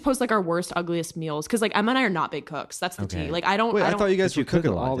 We just post like our worst, ugliest meals because like Emma and I are not big cooks. That's the Okay. tea. Like I don't. Wait, I don't, thought you guys But you were cooking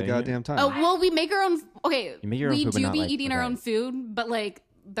cook a lot, all the don't you? goddamn time. Oh, well, we make our own. Okay, You make your own we food, but do not, be like, eating our okay. own food, but like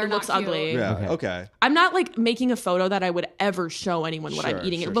they're It not looks cute. ugly. yeah. Okay. Okay. I'm not like making a photo that I would ever show anyone what Sure, I'm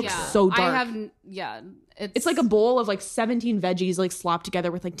eating. sure, It looks Yeah, so dark. I have. Yeah, It's like a bowl of like 17 veggies like slopped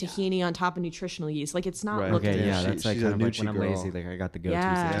together with like tahini on top of nutritional yeast. Like it's not Right. looking. Okay. Yeah, Yeah. she- That's like she's a kind of like Nucci when I'm girl. lazy. Like I got the go-to. Yeah.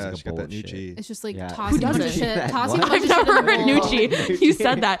 so it's Yeah, like she a got bowl that of shit. Nucci. It's just like Yeah. tossing Who a bunch of doesn't? shit. That Tossing a what? bunch I've of shit never in a heard bowl. Nucci. You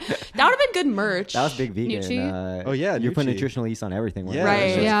said that. That would have been good merch. That was big vegan. Nucci? Oh, yeah, you put Nucci. nutritional yeast on everything. Yeah, Right.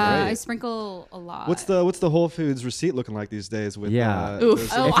 that's Yeah, great. I sprinkle a lot. What's the Whole Foods receipt looking like these days with Yeah. Oof. those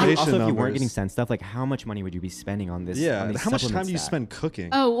Oh, inflation Also, if you weren't numbers? getting sent stuff, like how much money would you be spending on this? Yeah, on these how much time supplement do you stack? spend cooking?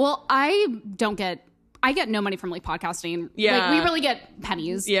 Oh well, I don't get I get no money from like podcasting. Yeah. Like we really get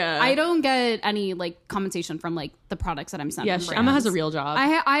pennies. Yeah. I don't get any like compensation from like the products that I'm sending. Yeah, Emma has a real job.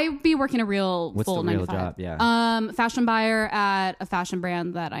 I be working a real What's full the 9 real to 5. job? Yeah. Fashion buyer at a fashion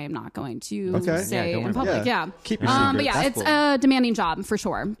brand that I am not going to say don't worry in about public. it. Yeah. Keep your But secrets. yeah, That's it's cool. a demanding job for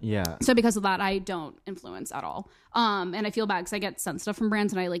sure. Yeah. So because of that, I don't influence at all. And I feel bad because I get sent stuff from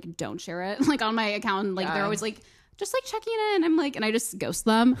brands and I like don't share it like on my account. And, like they're always like, just like checking in. I'm like, and I just ghost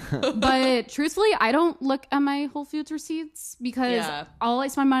them. But truthfully, I don't look at my Whole Foods receipts because all I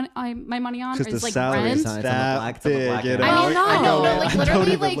spend my money on Because is the like salary rent. is that big, you know? I know, it. like I don't literally,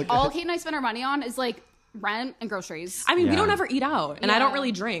 even like look at all it. Kate and I spend our money on is like rent and groceries. I mean, we Yeah. don't ever eat out, and I Yeah. don't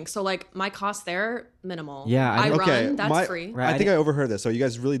really drink, so like my costs there minimal. Yeah, I Okay, run. That's free. Right. I think I overheard this. So you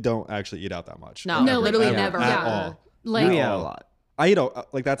guys really don't actually eat out that much. No, No, literally like, never. at yeah. all. Like, We eat out a lot. I eat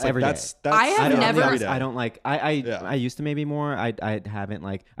out like that's like Every that's day. that's I have never- every day. I don't like. I Yeah. used to maybe more. I haven't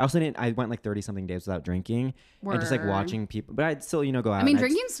like. I also didn't. I went like 30 something days without drinking and just like Word. watching people. But I'd still go out. I mean, and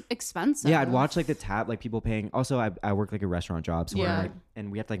I'd- drinking's expensive. Yeah, I'd watch like the tab, like people paying. Also, I work like a restaurant job, so we're, Yeah. like,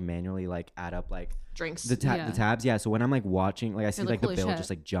 and we have to like manually like add up like Drinks. the Yeah. tabs. Yeah, so when I'm like watching, like I see like, like the holy bill shit. just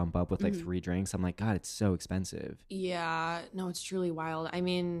like jump up with like 3 drinks. I'm like, God, it's so expensive. Yeah, no, it's truly wild. I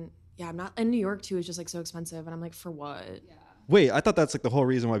mean, yeah, I'm not in New York too. It's just like so expensive, and I'm like, for what? Wait, I thought that's like the whole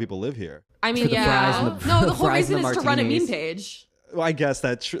reason why people live here. I mean, the fries and the- no, the the whole fries and reason the is to run a meme martinis. page. Well, I guess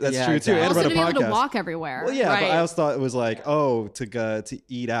that's true. That's Yeah, true exactly. too. And Also run to a be able to podcast. walk everywhere. Well, yeah, Right. but I also thought it was like, to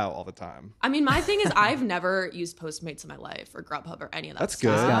eat out all the time. I mean, my thing is I've never used Postmates in my life or Grubhub or any of that That's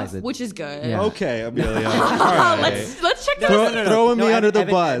stuff, good. Guys, it- which is good. Yeah. Okay, Amelia. All right. Let's check that Throw- out. Throwing me under the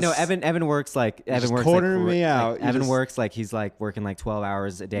Evan, bus. No, Evan works like just cornering me out. You Evan just- works like he's like working like 12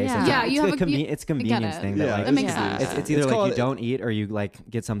 hours a day. So Yeah. it's, Yeah, it's you a have a- it's a convenience it. thing. Yeah, That, like, That makes Yeah. sense. It's either like called- you don't eat or you like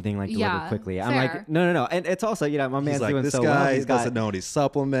get something like delivered Yeah, quickly. I'm fair. like, no, and it's also my man's He's like, doing this so guy well. He's got, doesn't know any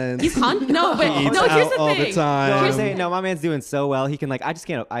supplements. He's no, but He eats no. Here's out the all the thing. time. No, I'm Here's- saying no. My man's doing so well. He can like I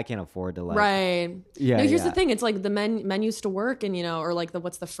can't afford to like. Right. Yeah, No, here's yeah. the thing. It's like the men used to work and or like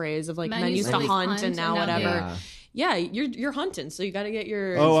what's the phrase of like men used to hunt and now whatever. Yeah, you're hunting, so you got to get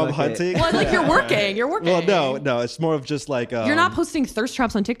your. Oh, I'm Fuck it. hunting. Well, like you're working. You're working. Well, no, it's more of just like You're not posting thirst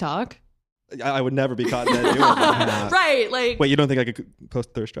traps on TikTok. I would never be caught dead doing that. Right. Like Wait, you don't think I could post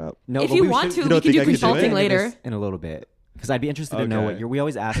a thirst trap? No, if but you we want should- to, don't we can think do I could do consulting it? later. in a little bit because I'd be interested to know Okay. what you're. We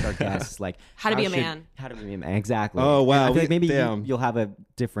always ask our guests like How to be a should- man. How to be a man? Exactly. Oh, wow. And I feel like maybe Damn. you'll have a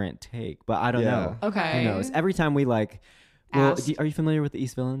different take, but I don't Yeah. know. Okay. Who knows? Every time we like. Well, Ask. are you familiar with the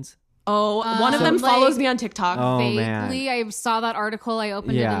East Villains? Oh, one of So, them like, follows me on TikTok. Oh, Vaguely, I saw that article. I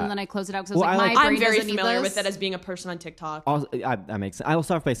opened it Yeah. and then I closed it out because Well, I was I like, like- my I'm brain very doesn't need familiar this. with it as being a person on TikTok. Also, that makes sense. I will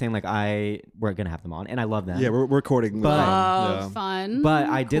start by saying like we're gonna have them on, and I love them. Yeah, we're recording. with But- them. Oh, Yeah. fun. But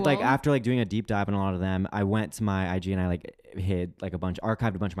I did like Cool. after like doing a deep dive on a lot of them, I went to my IG and I like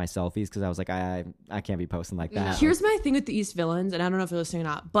archived a bunch of my selfies because I was like I can't be posting like that. Here's my thing with the East Villains, and I don't know if you're listening or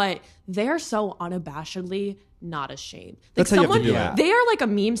not, but they're so unabashedly not ashamed. Like That's how you have to someone, do it. they are like a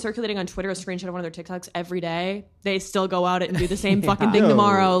meme circulating on Twitter, a screenshot of one of their TikToks every day. They still go out and do the same fucking thing Yo.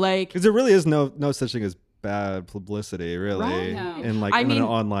 tomorrow. Like, Because there really is no such thing as bad publicity, really, Right. No. in like I in mean, an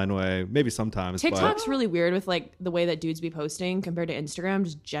online way. Maybe sometimes. TikTok's really weird with like the way that dudes be posting compared to Instagram,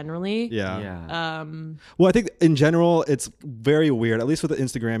 just generally. But yeah. Yeah. Well, I think in general, it's very weird. At least with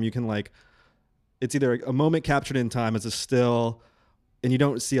Instagram, you can like, it's either a moment captured in time as a still, and you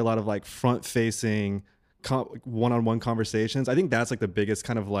don't see a lot of like front-facing one-on-one conversations. I think that's like the biggest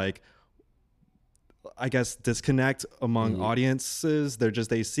kind of like, I guess, disconnect among audiences.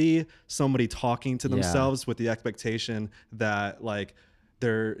 They see somebody talking to themselves with the expectation that like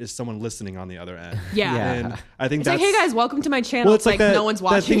there is someone listening on the other end. Yeah. Yeah. And I think It's that's like, hey guys, welcome to my channel. well, it's like that, no one's that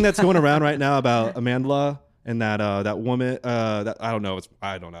watching. thing that's going around right now about Amandla and that woman. That I don't know.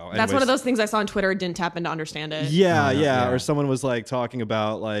 I don't know. That's one Anyways. of those things I saw on Twitter, didn't happen to understand it. Yeah, yeah, yeah. Or someone was like talking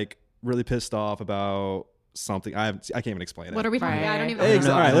about like really pissed off about something. I can't even explain it. What are we talking about? I don't even Hey, All know.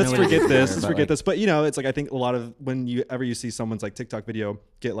 right, I don't let's know what forget it is this. either, Let's but, forget like- this. But it's like I think a lot of when you see someone's like TikTok video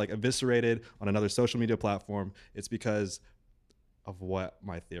get like eviscerated on another social media platform, it's because of what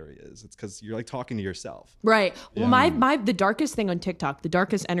my theory is. It's because you're like talking to yourself. Right. Well, Yeah. the darkest thing on TikTok, the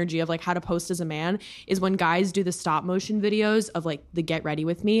darkest energy of like how to post as a man is when guys do the stop motion videos of like the get ready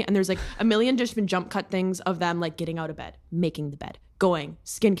with me. And there's like a million different jump cut things of them like getting out of bed, making the bed, going,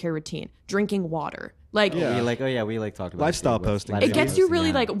 skincare routine, drinking water. Like, Yeah. We talked about Lifestyle it, too, with posting. it gets you really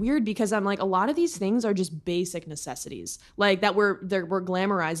yeah. like weird because I'm like, a lot of these things are just basic necessities. Like that we're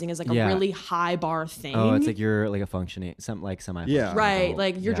glamorizing as like a Yeah. really high bar thing. Oh, it's like you're like a functioning, semi. Yeah. right.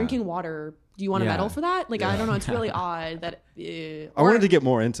 Like you're Yeah. drinking water. Do you want a Yeah. medal for that? Like, I don't know. It's really odd that. I wanted to get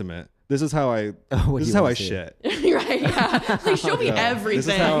more intimate. This is how I. What This do is you how wanna I see? shit. Right? Yeah. Like, show me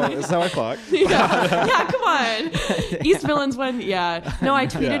everything. This is how I fuck. Yeah, come on. East Villains one. Yeah. No, I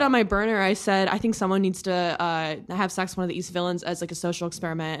tweeted Yeah. on my burner. I said, I think someone needs to have sex with one of the East Villains as like a social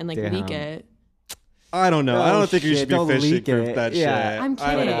experiment and like leak Damn. it. I don't know. I Oh, don't think you shit, should be don't fishing leak for it. that Yeah. shit. I'm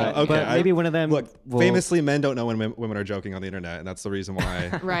I don't know. kidding. Okay, But maybe one of them. Look, will- famously, men don't know when women are joking on the internet, and that's the reason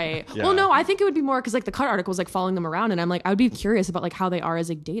why. Right. Yeah. Well, no, I think it would be more because like the cut article was like following them around, and I'm like, I would be curious about like how they are as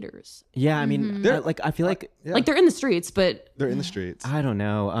like daters. Yeah, I mean, They're- like I feel like Yeah. Like they're in the streets, but They're in the streets. I don't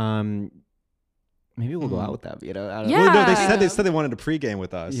know. Maybe we'll go out with them. You know? I don't Yeah. know. Well, no, they said they wanted to pregame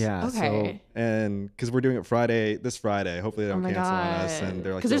with us. Yeah. okay. And because we're doing it this Friday, hopefully they don't Oh my cancel on us. God. And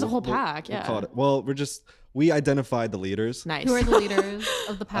they're like, 'Cause there's "Yeah, a whole we'll- pack, we'll yeah. call it." Well, we identified the leaders. Nice. Who are the leaders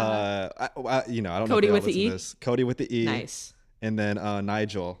of the pack? I don't know. Cody if with they'll the E? listen to this. Cody with the E. Nice. And then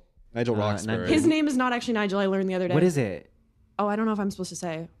Nigel Roxbury. His name is not actually Nigel. I learned the other day. What is it? Oh, I don't know if I'm supposed to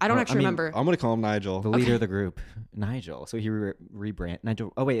say. I don't Oh, actually I mean, remember. I'm gonna call him Nigel. The leader of the group, Nigel. So he rebrand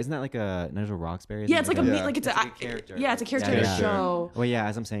Nigel. Oh wait, isn't that like a Nigel Roxbury? Yeah, it's like a Yeah. like it's It's a, like a character. Yeah, it's a character Yeah, in a yeah. show. Well, yeah,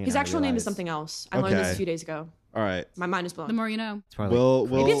 as I'm saying, His it, I actual name is realized something else. I learned this Okay. a few days ago. All right. My mind is blown. The more you know. It's probably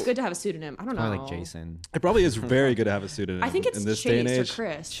like, Maybe it's good to have a pseudonym. I don't know. probably like Jason. It probably is very good to have a pseudonym. I think it's in this day and Chase or age.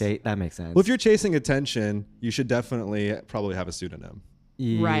 Chris. That makes sense. Well, if you're chasing attention, you should definitely probably have a pseudonym.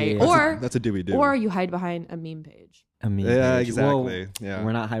 Right. Yeah. Or That's a Dewey do. or you hide behind a meme page. I mean, Yeah, page. exactly. Well, Yeah.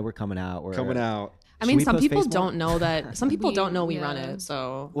 We're not high. We're coming out. We're coming out. I Should mean, we some post people Facebook? don't know that. Some people don't know we yeah. run it.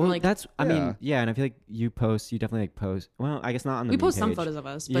 So Well, I'm like, that's. I Yeah. mean, yeah, and I feel like you definitely like post. Well, I guess not on the. we meme post some page. photos of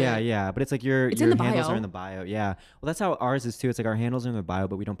us. But Yeah, but it's like your It's in the handles bio. are in the bio. Yeah, well, that's how ours is too. It's like our handles are in the bio,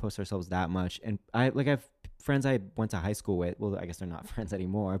 but we don't post ourselves that much. And I have friends I went to high school with. Well, I guess they're not friends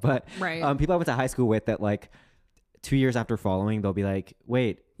anymore, but Right. people I went to high school with that like 2 years after following, they'll be like,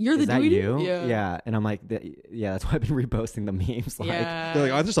 "Wait, You're is the that Dewey you?" dude? Yeah. And I'm like, "Yeah, that's why I've been reposting the memes." Like, Yeah. They're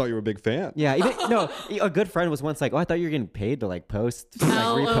like, I just thought you were a big fan. yeah, even no, a good friend was once like, "Oh, I thought you were getting paid to like post, like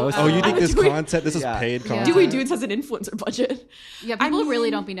repost." Oh, you think this Dewey- content? This is Yeah. paid Yeah. content. Dewey Dudes has an influencer budget. Yeah, I people really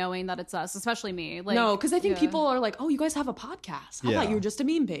mean- don't be knowing that it's us, especially me. Like, No, because I think yeah. people are like, oh, you guys have a podcast. I Yeah. thought you were just a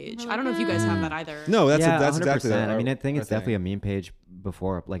meme page. We're I don't know if you guys have that either. No, that's yeah, that's exactly. 100%. I mean, I our- think our it's definitely thing. a meme page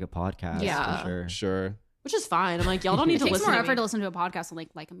before like a podcast. Yeah. for sure. Sure. Which is fine. I'm like, y'all don't need It to takes listen more to effort me. to listen to a podcast than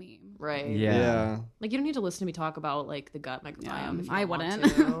like a meme. Right. Yeah. Like you don't need to listen to me talk about like the gut microbiome. Yeah, if you I don't want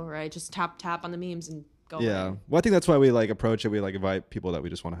wouldn't. to, right? Just tap on the memes and go. Yeah. away. Well, I think that's why we like approach it. We like invite people that we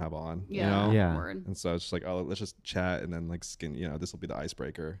just want to have on. Yeah. You know? Yeah. Word. And so it's just like, oh, let's just chat and then like skin. This will be the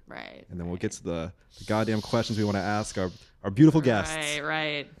icebreaker. Right. And then we'll get to the goddamn questions we want to ask our beautiful guests.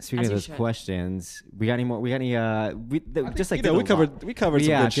 Right. Speaking As of you those should. questions, we got any more? We got any? Just like we did a covered lot. we covered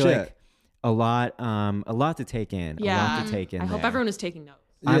Yeah, some I good feel shit. like a lot to take in. A lot Yeah. to take in. I hope there. everyone is taking notes.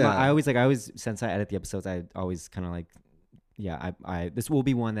 Yeah. I always since I edit the episodes, I always kind of like, yeah, I this will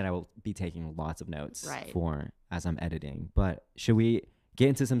be one that I will be taking lots of notes Right. for as I'm editing. But should we get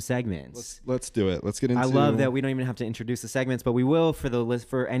into some segments? Let's do it. Let's get into. I love that we don't even have to introduce the segments, but we will for the list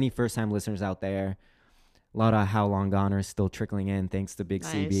for any first time listeners out there. A lot of How Long Goners still trickling in thanks to Big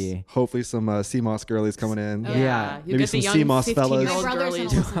Nice. CB. Hopefully some CMOS girlies coming in. Oh, Yeah. You Maybe get the some young CMOS fellas. 15-year-old My brother's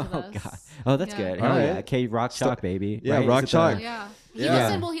girlies. gonna listen to Oh this. god. Oh, that's Yeah. good. All Hell right. yeah. K Rock Chalk, baby. Yeah, Right? Rock Is it the- Chalk. Yeah. He Yeah.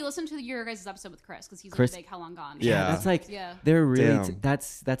 listened. Well, he listened to your guys' episode with Chris because he's Chris- a big How Long Gone. Yeah. That's like Yeah. they're really Damn.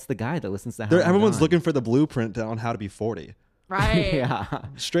 that's the guy that listens to How They're- Long everyone's Gone. looking for the blueprint on how to be 40. Right. yeah.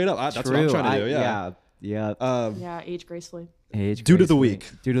 Straight up, that's what I'm True. trying to do. Yeah. Yeah. Yeah. Age gracefully. Age Dude of the gracefully.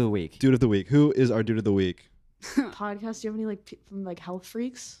 week. Dude of the week. Dude of the week. Who is our dude of the week? Podcast. Do you have any like from like health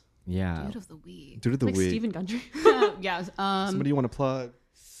freaks? Yeah. Dude of the week. Dude of the Like week. Stephen Gundry. Yeah. Somebody you want to plug?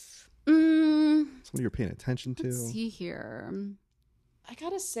 Mm, Somebody you're paying attention to? let's see here. I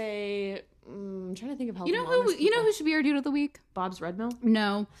gotta say, I'm trying to think of health. You know who should be our dude of the week? Bob's Red Mill.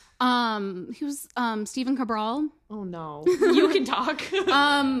 No. He was Stephen Cabral. Oh no, you can talk.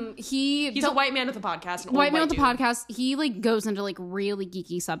 He's He's a white man with a podcast. an white old man with the dude. podcast. He like goes into like really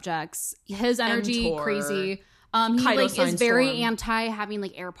geeky subjects. His energy mTOR. crazy. He Kaido like is very Sandstorm. anti having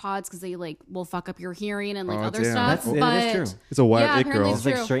like AirPods because they like will fuck up your hearing and like Oh, other damn. stuff. That's- but it is true. It's a white Yeah, it apparently girl. It's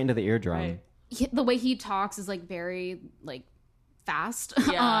like True. straight into the eardrum. Right. the way he talks is like very like fast.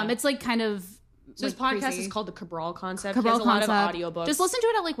 Yeah. It's like kind of. So his like, podcast crazy. is called the Cabral Concept. Cabral he has a lot Concept. of audiobooks. Just listen to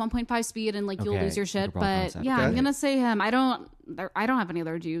it at like 1.5 speed and like you'll Okay, lose your shit. Cabral But Concept. yeah, Okay. I'm gonna say him. I don't have any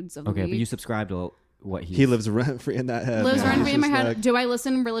other dudes of the Okay, week. but you subscribe to what he lives rent free in that head. Lives man. rent free in my It's just head. like- Do I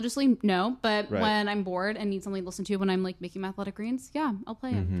listen religiously? No, but Right. when I'm bored and need something to listen to when I'm like making my athletic greens, yeah, I'll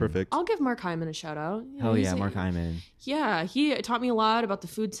play it. Perfect. I'll give Mark Hyman a shout out. You know, Hell he's yeah, a- Mark Hyman. Yeah, he taught me a lot about the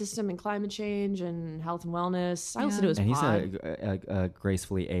food system and climate change and health and wellness. I listen to his And he's pod. a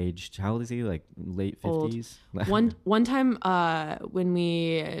gracefully aged. How old is he? Like late Old. 50s? One time when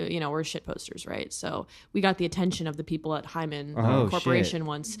we we're shit posters, right? So we got the attention of the people at Hyman Oh, Corporation shit.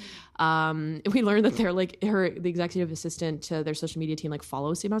 once. We learned that they're like the executive assistant to their social media team like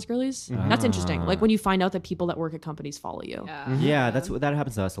follows CMOS Girlies. That's interesting. Like when you find out that people that work at companies follow you. Yeah, that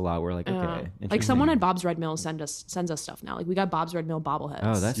happens to us a lot. We're like, okay. Like someone interesting. at Bob's Red Mill sends us stuff now. Like we got Bob's Red Mill bobbleheads.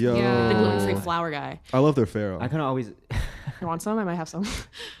 Oh, that's Yo. Yeah. the gluten-free flour guy. I love their Pharaoh. I kind of always. You want some? I might have some.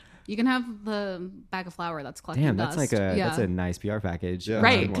 You can have the bag of flour that's collecting Damn, dust. that's like yeah. that's a nice PR package. Yeah.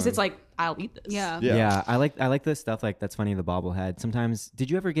 Right, Good because one. it's like I'll eat this. Yeah. Yeah. Yeah, I like the stuff like that's funny. The bobblehead. Sometimes,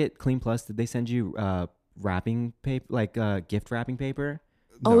 did you ever get Clean Plus? Did they send you wrapping paper, like gift wrapping paper?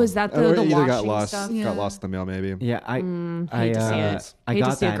 Oh, is that the Or the either washing got lost, stuff? Yeah. got lost in the mail, maybe. Yeah, I hate to see it. I Hate to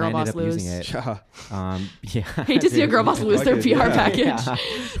got see a that girl and I ended boss up lose. using it. Yeah. Yeah. Hate to see a girl boss lose their Like PR it, yeah. package. Yeah.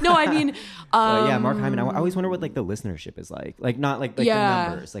 No, I mean, Yeah, Mark Hyman. I always wonder what like the listenership is like. Like not like Yeah. the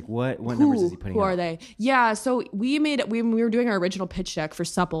numbers. Like what numbers is he putting who up? are they? Yeah, so we were doing our original pitch deck for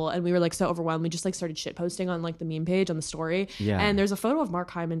Supple, and we were like so overwhelmed. We just like started shit posting on like the meme page on the story. Yeah. And there's a photo of Mark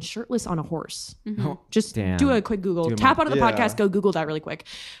Hyman shirtless on a horse. Oh, Just damn. do a quick Google. Do a Tap mo- out of the Yeah. podcast. Go Google that really quick.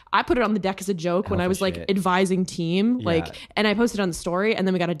 I put it on the deck as a joke when I Alpha was like shit. advising team, like, Yeah. and I posted on the story, and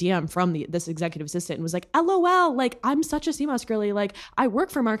then we got a DM from this executive assistant and was like, "LOL, like I'm such a CMOS girly, like I work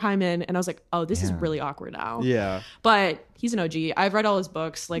for Mark Hyman," and I was like, "Oh, this is Yeah. really awkward now." Yeah. But he's an OG. I've read all his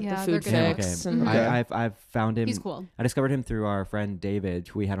books, like Yeah, the they're Food good Yeah, Fix, okay. and I've found him. He's cool. I discovered him through our friend David,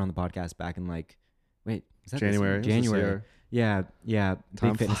 who we had on the podcast back in like, wait, was that this January. year? It was this January. year. Yeah, Time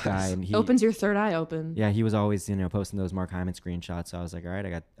big fitness flies. guy, and he opens your third eye open. Yeah, he was always posting those Mark Hyman screenshots. So I was like, all right, I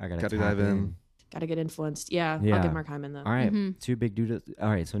gotta Gotta tap dive in. Gotta get influenced. Yeah, Yeah. I'll give Mark Hyman though. All right, Mhm. two big dudes. All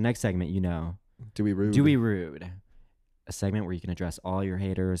right, so next segment, Do we rude? Do We Rude, a segment where you can address all your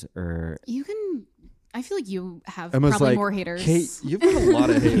haters or You can. I feel like you have Emma's probably like, more haters. Kate, you've got a lot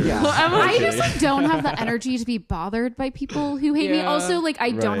of haters. Yeah. I just like don't have the energy to be bothered by people who hate me. Yeah. Also, like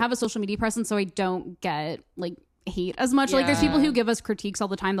I don't Right. have a social media presence, so I don't get like hate as much. Like there's Yeah. people who give us critiques all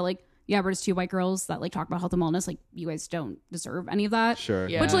the time that like, yeah, we're just two white girls that like talk about health and wellness. Like you guys don't deserve any of that. Sure.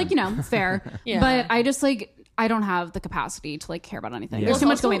 Yeah. Which like, fair. Yeah. But I just like I don't have the capacity to like care about anything. Yeah. There's too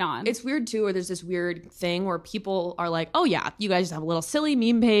Well, much also, going on. It's weird too, where there's this weird thing where people are like, "Oh yeah, you guys just have a little silly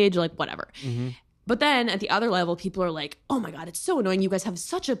meme page, like whatever." But then at the other level, people are like, "Oh my god, it's so annoying. You guys have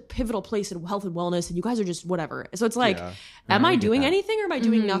such a pivotal place in health and wellness, and you guys are just whatever." So it's like, Yeah. am Yeah, I we get doing that. anything or am I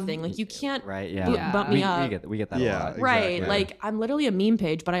doing nothing? Like you can't right? Yeah, bu- bump me up. We get that a Yeah. lot. Exactly. Right, like I'm literally a meme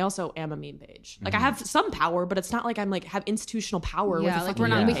page, but I also am a meme page. Like I have some power, but it's not like I'm like have institutional power. with a yeah, like fucking we're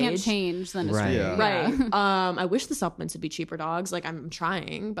not. meme We can't page. change the industry. Right. Yeah. Right. I wish the supplements would be cheaper, dogs. Like I'm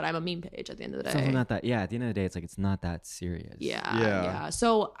trying, but I'm a meme page at the end of the It's also day. not that. Yeah, at the end of the day, it's like it's not that serious. Yeah, Yeah. yeah.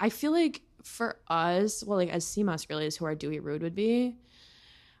 So I feel like for us, well, like as CMOS girlies who are Dewey Rude would be,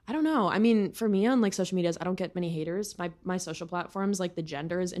 I don't know. I mean, for me on like social medias, I don't get many haters. My social platforms, like the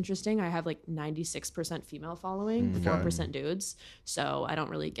gender is interesting. I have like 96% female following, 4% dudes. So I don't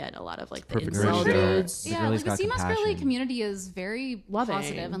really get a lot of like the Perfect incel ratio. dudes. The Yeah, girlies like the got CMOS girly compassion. community is very Loving,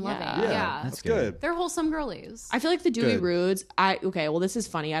 positive and yeah. loving. Yeah. Yeah. That's good. They're wholesome girlies. I feel like the Dewey Good. Rudes. Okay, well, this is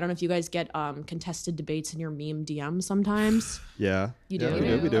funny. I don't know if you guys get contested debates in your meme DMs sometimes. Yeah. You Yeah,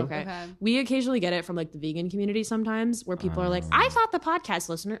 do? we do. Okay. Okay. We occasionally get it from like the vegan community sometimes where people are like, I thought the podcast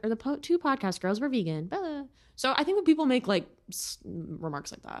listener or the two podcast girls were vegan. Blah. So I think when people make like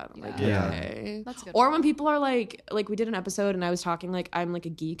remarks like that, I'm like, Yeah. okay. That's good. Or when people are like we did an episode and I was talking like I'm like a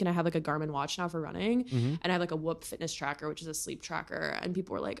geek and I have like a Garmin watch now for running and I have like a Whoop fitness tracker, which is a sleep tracker. And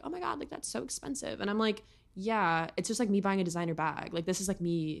people were like, oh my God, like that's so expensive. And I'm like, yeah, it's just like me buying a designer bag. Like this is like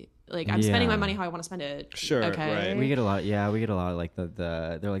me, like I'm spending my Yeah. money how I want to spend it. Sure, Okay. right. We get a lot. Yeah, we get a lot of like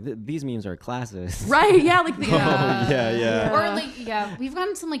they're like these memes are classist. Right. Yeah. Like the, yeah. Or like, yeah, we've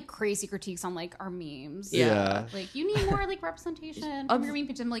gotten some like crazy critiques on like our memes. Yeah. Like you need more like representation from your meme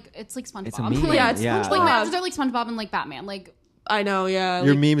page. And like it's like SpongeBob. It's a meme. Like, Yeah, it's Yeah. SpongeBob. like matches are like SpongeBob and like Batman. Like I know. Yeah.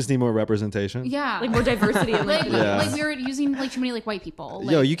 Your like, memes need more representation. yeah, like more diversity and like, like, Yeah. like we were using like too many like white people.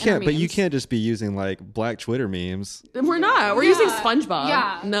 Like, Yo, you in our can't, but you memes. can't just be using like black Twitter memes. we're not. We're using SpongeBob.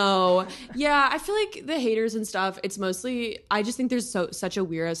 Yeah. No. Yeah. I feel like the haters and stuff. It's mostly. I just think there's such a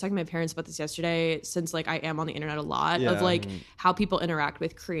weird. I was talking to my parents about this yesterday. Since like I am on the internet a lot Yeah. of like how people interact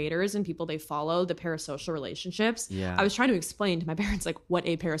with creators and people they follow, the parasocial relationships. Yeah. I was trying to explain to my parents like what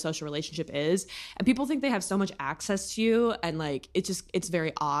a parasocial relationship is, and people think they have so much access to you and like like it's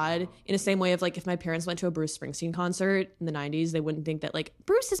very odd in the same way of like if my parents went to a Bruce Springsteen concert in the 90s, they wouldn't think that like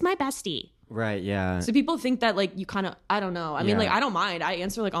Bruce is my bestie. Right, yeah. So people think that like you kind of, I don't know. I mean, Yeah. like I don't mind. I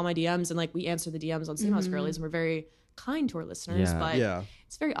answer like all my DMs and like we answer the DMs on Same House Girlies and we're very kind to our listeners, Yeah. but Yeah.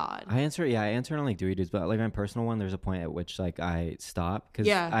 it's very odd. I answer on like Dewey Dudes, but like my personal one, there's a point at which like I stop because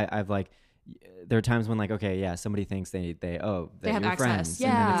Yeah. I've like there are times when like okay, yeah, somebody thinks they They have your access. friends,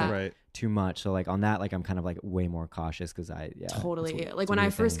 and then it's Yeah. like Right. too much. So like on that, like I'm kind of like way more cautious because Totally. it's Like a when I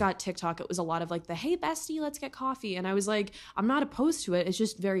weird first thing. got TikTok, it was a lot of like the hey bestie, let's get coffee. And I was like, I'm not opposed to it. It's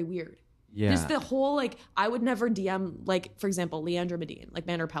just very weird. yeah. Just the whole like I would never DM like for example Leandra Medine, like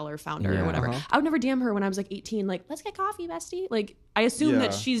Man Repeller founder Yeah. or whatever. I would never DM her when I was like 18, like let's get coffee, bestie. Like I assume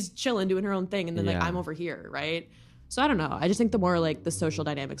that Yeah. she's chilling doing her own thing and then like Yeah. I'm over here, right? So I don't know. I just think the more like the social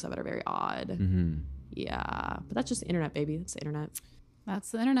dynamics of it are very odd. Mm-hmm. Yeah. But that's just the internet, baby. That's the internet.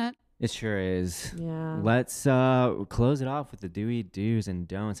 That's the internet. It sure is. Yeah. Let's close it off with the Dewey do's and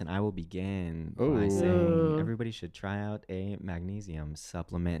don'ts, and I will begin by Ooh. saying everybody should try out a magnesium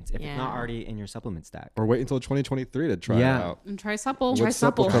supplement if it's not Yeah. already in your supplement stack. Or wait until 2023 to try Yeah. it out. And try supple. Try When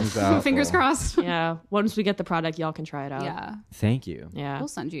supple supple. comes out. Fingers well, crossed. Yeah. Once we get the product, y'all can try it out. Yeah. Thank you. Yeah. We'll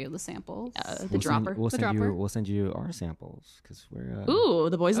send you the samples. The dropper. We'll The send dropper. you. We'll send you our samples because we're.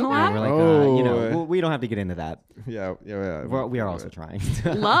 Ooh, the boys in the Okay. Yeah, lab. we're like, Oh. we don't have to get into that. Yeah. We are also trying.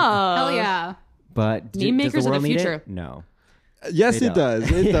 Love. Hell yeah. But Meme does makers of the world need it? future. No. Yes, They it don't.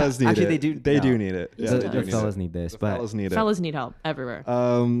 does. It Yeah. does need Actually, it. they do. They no. do need it. Yeah, The, they do the need fellas it. need this, The but fellas need it. Fellas need help everywhere.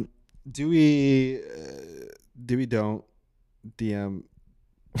 Do we don't DM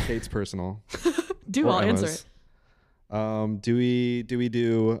Kate's personal? Do or I'll answer Emma's. it. Do we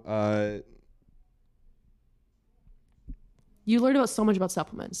do You learned about so much about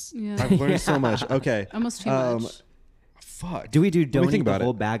supplements. Yeah. I've learned so much. Okay. Almost too Um, much. Fuck. do we do me donate think the about whole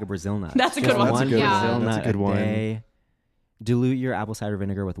it. bag of Brazil nuts? That's a good Just one. one That's a good Brazil one. nut That's a good a one. day. Dilute your apple cider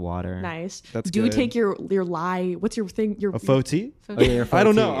vinegar with water. Nice. That's Do good. take your lie. What's your thing? Your A faux tea? Oh, yeah, your I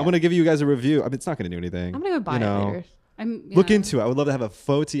don't faux know. tea, I'm gonna give you guys a review. I mean, it's not gonna do anything. I'm gonna go buy you know. it later. Look into it. I would love to have a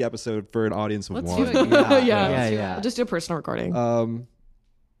faux tea episode for an audience of Let's one. do it. Yeah. Yeah. I'll just do a personal recording.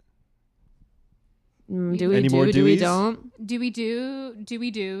 Do we any do? more Do we Deweys? don't? Do we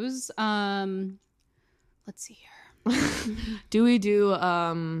do's? Let's see here. Do we do?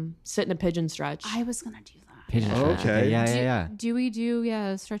 Sit in a pigeon stretch. I was gonna do that. Pigeon Oh, stretch. okay. Yeah. Do we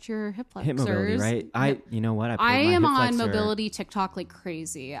do stretch your hip flexors? Hip mobility, right? You know what? I pulled my am hip on flexor. mobility TikTok like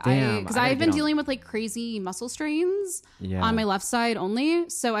crazy. Damn, Because I gotta I've been get on- dealing with like crazy muscle strains Yeah. on my left side only.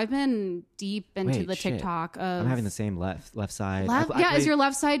 So I've been deep into Wait, the shit. TikTok of I'm having the same left side. left. I Is play- your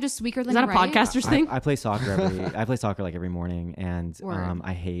left side just weaker than Is that a your right? podcaster's thing? I play soccer I play soccer like every morning, and Word.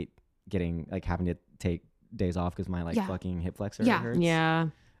 I hate getting like having to take days off because my like Yeah. fucking hip flexor Yeah. hurts. Yeah.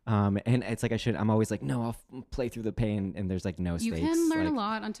 And it's like I'm always like, no, I'll play through the pain, and there's like no You stakes. can learn like, a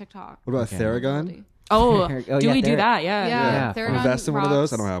lot on TikTok. What about Okay. Theragun? Oh, Oh, do yeah, we do there- that? Yeah. Yeah, Yeah, Theragun Invest in one of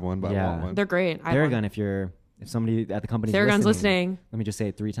those. I rocks. don't have one, but I Yeah. want one. They're great. I Theragun. want- If somebody at the company Theragun's listening. let me just say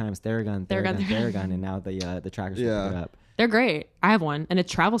it 3 times. Theragun, Theragun, Theragun, and now the trackers will Yeah. pick it up. They're great. I have one, and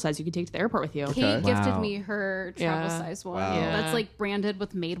it's travel size. You can take to the airport with you. Kate gifted Wow. me her travel Yeah. size one. Wow. Yeah. That's like branded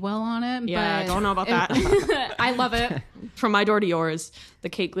with Madewell on it. Yeah, I but don't know about that. I love it. From my door to yours, the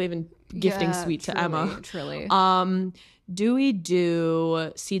Kate Glavin gifting Yeah, suite to truly, Emma. Truly. Do we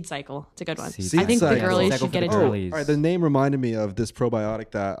do seed cycle? It's a good one. Seed I think cycle. the girlies Cycle should for get the into girlies. it. All right, the name reminded me of this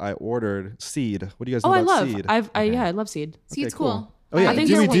probiotic that I ordered. Seed. What do you guys Oh, know I about love. seed? Yeah, I love seed. Seed's Okay, cool. Oh yeah, I think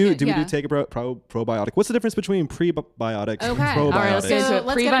do we you'll do like it, do we yeah. do take a probiotic? What's the difference between prebiotics and Okay. probiotics? All right, let's get into it.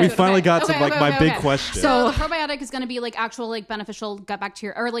 let's get Prebiotics. We into it. finally Okay. got to Okay, like okay, my okay, big okay. question. So the probiotic is going to be like actual like beneficial gut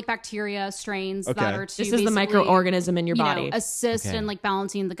bacteria or like bacteria strains Okay. that are to This is the basically, microorganism in your you know, body. assist Okay. in like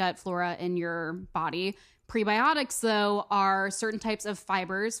balancing the gut flora in your body. Prebiotics, though, are certain types of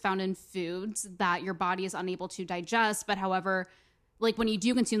fibers found in foods that your body is unable to digest, but however, like when you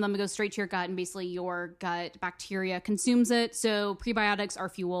do consume them, it goes straight to your gut and basically your gut bacteria consumes it. So prebiotics are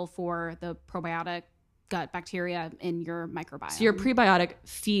fuel for the probiotic gut bacteria in your microbiome. So your prebiotic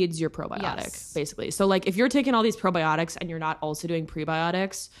feeds your probiotic, Yes. basically. So like if you're taking all these probiotics and you're not also doing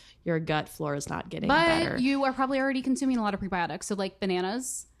prebiotics, your gut flora is not getting better. But you are probably already consuming a lot of prebiotics. So like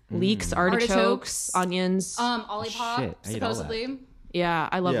bananas, Leeks, artichokes, onions. Olipop, Shit, I ate all that. supposedly. Yeah,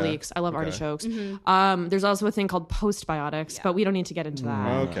 I love Yeah. leeks. I love Okay. artichokes. Mm-hmm. There's also a thing called postbiotics, but we don't need to get into that.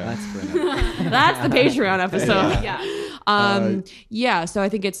 Okay. That's for another- That's the Patreon episode. Yeah. Yeah, so I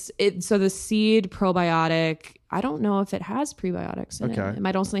think so the seed probiotic, I don't know if it has prebiotics in it. Okay. It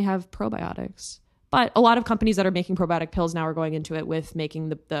might also have probiotics. But a lot of companies that are making probiotic pills now are going into it with making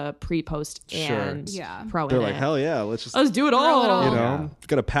the pre, post, and Yeah. pro They're in like, it. hell yeah, let's just Let's do it Throw it all. all. you know, Yeah. we've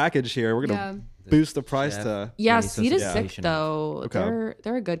got a package here. We're gonna Yeah. boost the price Chef. to. Yeah, Really Seed is sophisticated. sick though. Okay.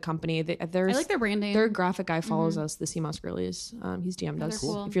 They're a good company. I like their branding. Their graphic guy follows us, the CMOS Girlies. He's DM'd they're us.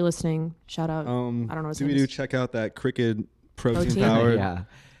 cool. If you're listening, shout out. I don't know his Do we name do is. check out that Cricket protein Protein? powered? Yeah.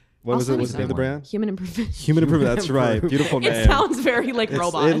 What I'll was it? send What's you the name of the that brand? Human Improvement. Human Improvement. That's right. Beautiful name. It sounds very like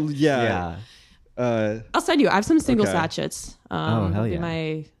robot. Yeah. I'll send you. I have some single Okay. sachets. Oh, hell it'll be yeah.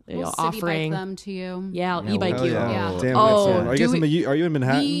 my We'll city offering. bike them to you. Yeah, I'll Yeah, e-bike well, you. Hell Yeah. Damn, Oh, that's are you do guys are you in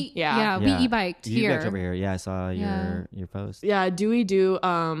Manhattan? Yeah. We e-biked You here. guys over here. Yeah, I saw Yeah. your post. Yeah, do we Do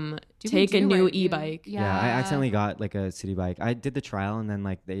we take a do new right, dude? e-bike? Yeah, I accidentally got like a city bike. I did the trial and then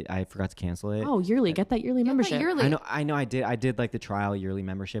like I forgot to cancel it. Oh, yearly. Get that yearly membership. Yearly. I know. I did like the trial yearly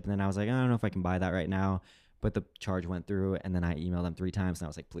membership, and then I was like, I don't know if I can buy that right now. But the charge went through, and then I emailed them 3 times, and I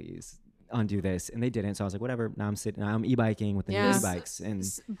was like, please undo this, and they didn't. So I was like, whatever. Now I'm e-biking with the Yeah. new e-bikes, and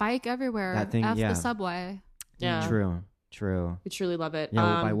Bike everywhere. That thing, F yeah. the subway. Yeah. true. We truly love it.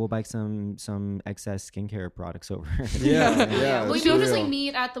 Yeah, we'll bike some excess skincare products over. Yeah. Well, that's you just real. like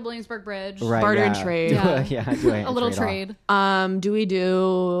meet at the Williamsburg Bridge. Right, Barter and yeah. trade. Yeah. Yeah, do A little off. trade. Do we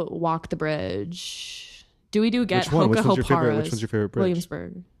do walk the bridge? Do we do get Which one? Which Hoka one's your favorite? Which Hoparas? one's your favorite bridge?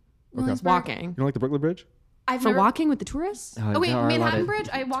 Williamsburg. Williamsburg. Walking. You don't like the Brooklyn Bridge? I've For never, walking with the tourists? Oh wait, there are a lot Manhattan of Bridge.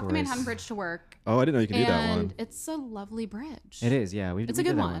 I walked the tourists. Manhattan Bridge to work. Oh, I didn't know you could do that And one. it's a lovely bridge. It is, yeah. It's we a good did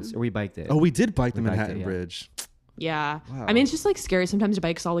that one. once. Or we biked it. Oh, we did bike the We biked Manhattan it, yeah. Bridge. Yeah. Wow. I mean, it's just like scary sometimes to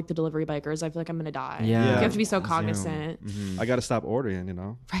bike because all like the delivery bikers, I feel like I'm going to die. Yeah. You have to be so Zoom. cognizant. Mhm. I got to stop ordering, you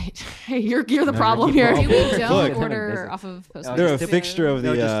know. Right. Hey, you're the No, problem you're here. the We problem. don't Look. order off of Postmates. They're a tip- fixture of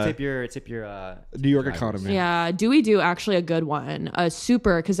No, the just tip your New York drivers. economy. Yeah. Do we do actually a good one? A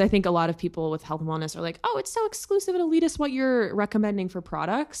super, because I think a lot of people with health and wellness are like, oh, it's so exclusive and elitist what you're recommending for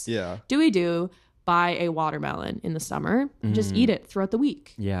products. Yeah. Do we do buy a watermelon in the summer and just eat it throughout the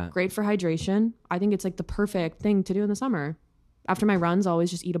week? Yeah. Great for hydration. I think it's like the perfect thing to do in the summer. After my runs, I'll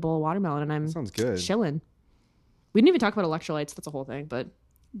always just eat a bowl of watermelon and I'm Sounds good. chilling. We didn't even talk about electrolytes. That's a whole thing, but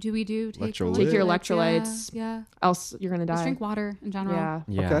Do we do take Electrolytes. take your Yeah. electrolytes. Yeah. Else you're gonna Just die. drink water in general. Yeah.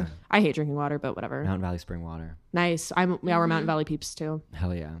 Yeah. Okay. I hate drinking water, but whatever. Mountain Valley spring water. Nice. We're Mountain Valley peeps too.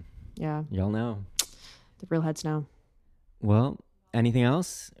 Hell yeah. Yeah. Y'all know. The real heads know. Well, anything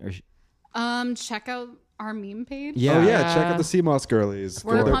else? Or Check out our meme page. Yeah. Oh yeah, check out the CMOS girlies.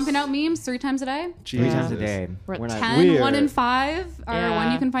 We're They're- pumping out memes 3 times a day. 3 times a Jesus. day. We're at not 10, We 1 are- and 5 are Yeah.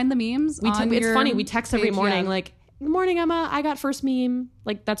 when you can find the memes. It's on funny. your We text every page, morning yeah. like, "Good morning, Emma. I got first meme."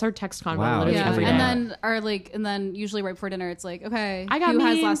 Like that's our text convo Wow. literally Yeah, every day. and then usually right before dinner, it's like, okay, I got who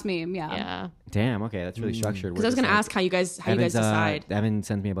has meme. last meme? Yeah. Yeah. Damn. Okay, that's really structured. Because I was gonna ask how you guys decide. Evan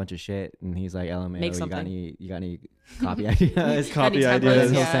sends me a bunch of shit, and he's like, "LMAO, Make you something. got any copy ideas?" Copy Any templates,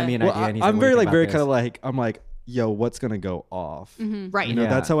 ideas. He'll yeah. send me an Well, idea. And he's I'm like, very "What do you like think very about kind of this?" like I'm like, yo, what's gonna go off? Right. You know, Yeah.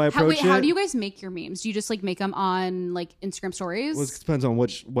 that's how I How, approach it. how do you guys make your memes? Do you just like make them on like Instagram stories? Well, it depends on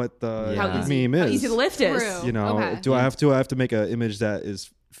what the How meme How is. easy the lift is. True. You know, Okay. do I have to make an image that is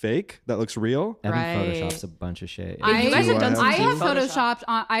fake that looks real? Evan Right. photoshops a bunch of shit. I, you guys have done some I deep have Photoshop. photoshopped.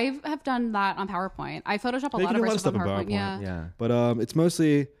 I have done that on PowerPoint. I Photoshop a You lot can of do a lot our of stuff on stuff in PowerPoint. PowerPoint. Yeah. Yeah. But it's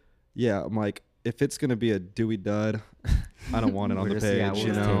mostly, yeah. I'm like, if it's gonna be a Dewey dud, I don't want it on We're the just- page. yeah, we'll you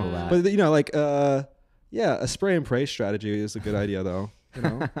just know, table that. but you know, like, yeah, a spray and pray strategy is a good idea, though. You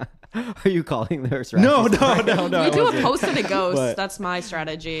know, Are you calling those? no, rappers? no. We do a wasn't. post and a ghost. But- That's my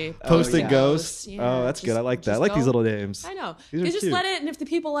strategy. Posted yeah. ghosts. Yeah, Oh, that's just- good. I like that. I just like these go. little names. I know. These are You just cute. let it, and if the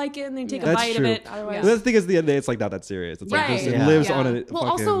people like it and they take a That's bite true. of it, otherwise. But the thing is, at the end of the day, it's like not that serious. It's like Right. just, it Yeah. lives Yeah. on it. Well,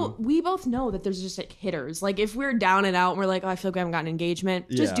 also, we both know that there's just like hitters. Like if we're down and out and we're like, oh, I feel like we haven't gotten engagement,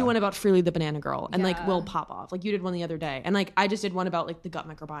 just Yeah. do one about Freely the Banana Girl, and like Yeah. we'll pop off. Like you did one the other day, and like I just did one about like the gut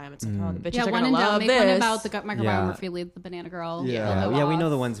microbiome. It's like, oh, the bitches Yeah, are one gonna and done. love Make this. one about the gut microbiome Yeah. or Freely the Banana Girl. Yeah. Yeah, They'll yeah, go we know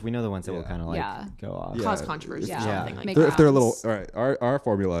off. the ones. We know the ones that will kind of like Yeah. go off. Yeah. Cause controversy. Yeah. or Yeah. something like Make If they're a little, rounds. all right, our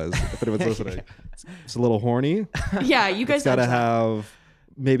formula is, if anyone's listening, it's a little horny. that. Yeah, you guys It's got to edge that. have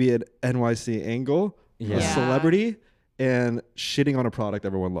maybe an NYC angle, Yeah. a celebrity, and shitting on a product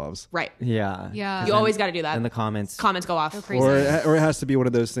everyone loves. right. Yeah. Yeah. You always got to do that. In the comments. Comments go off. Go crazy. Or it has to be one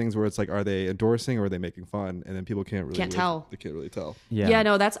of those things where it's like, are they endorsing or are they making fun? And then people can't tell. They can't really tell. Yeah,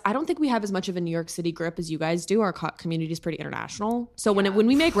 no, I don't think we have as much of a New York City grip as you guys do. Our community is pretty international. So when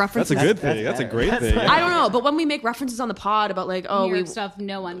we make That's references, a good thing. That's a great thing. I don't know, but when we make references on the pod about like, oh, New York we stuff,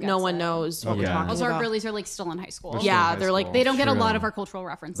 no one knows what we're Yeah. talking Also, our about. girlies are like still in high school. Yeah, high they're like school. They don't get a True. lot of our cultural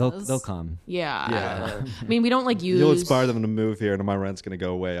references. They'll come. Yeah. Yeah. I mean, we don't like use. You'll inspire them to move here, and my rent's gonna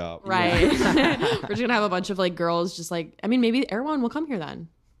go way up. Right. We're just gonna have a bunch of like girls just like, I mean, maybe Erwan will come here then.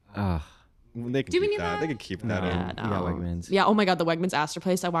 Ugh. They can Do we keep need that. that? They can keep that Yeah. in. Yeah, We got Wegmans. Yeah, oh my God, the Wegmans Astor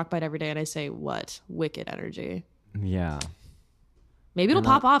place. I walk by it every day and I say, what? Wicked energy. Yeah. Maybe it'll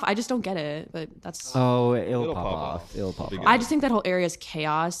They're pop off. I just don't get it. But that's. Oh, it'll It'll pop pop off. off. It'll pop It'll be off. good. I just think that whole area is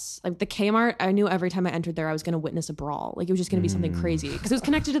chaos. Like the Kmart, I knew every time I entered there, I was going to witness a brawl. Like it was just going to be something crazy because it was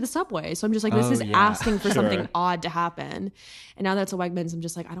connected to the subway. So I'm just like, this Oh, is yeah. asking for something Sure. odd to happen. And now that it's a Wegmans, I'm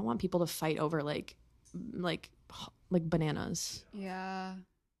just like, I don't want people to fight over like bananas. Yeah.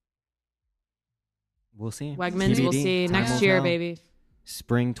 We'll see. Wegmans, we'll TBD. see Time next will year, tell. baby.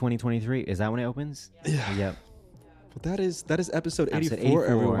 Spring 2023. Is that when it opens? Yeah. Yep. Well, that is episode 84, 84.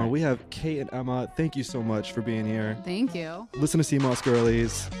 everyone. We have Kate and Emma. Thank you so much for being here. Thank you. Listen to CMOS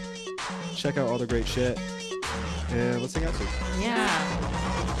Girlies. Check out all the great shit. And let's hang out soon. Yeah.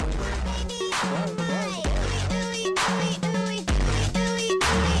 Bye. Bye.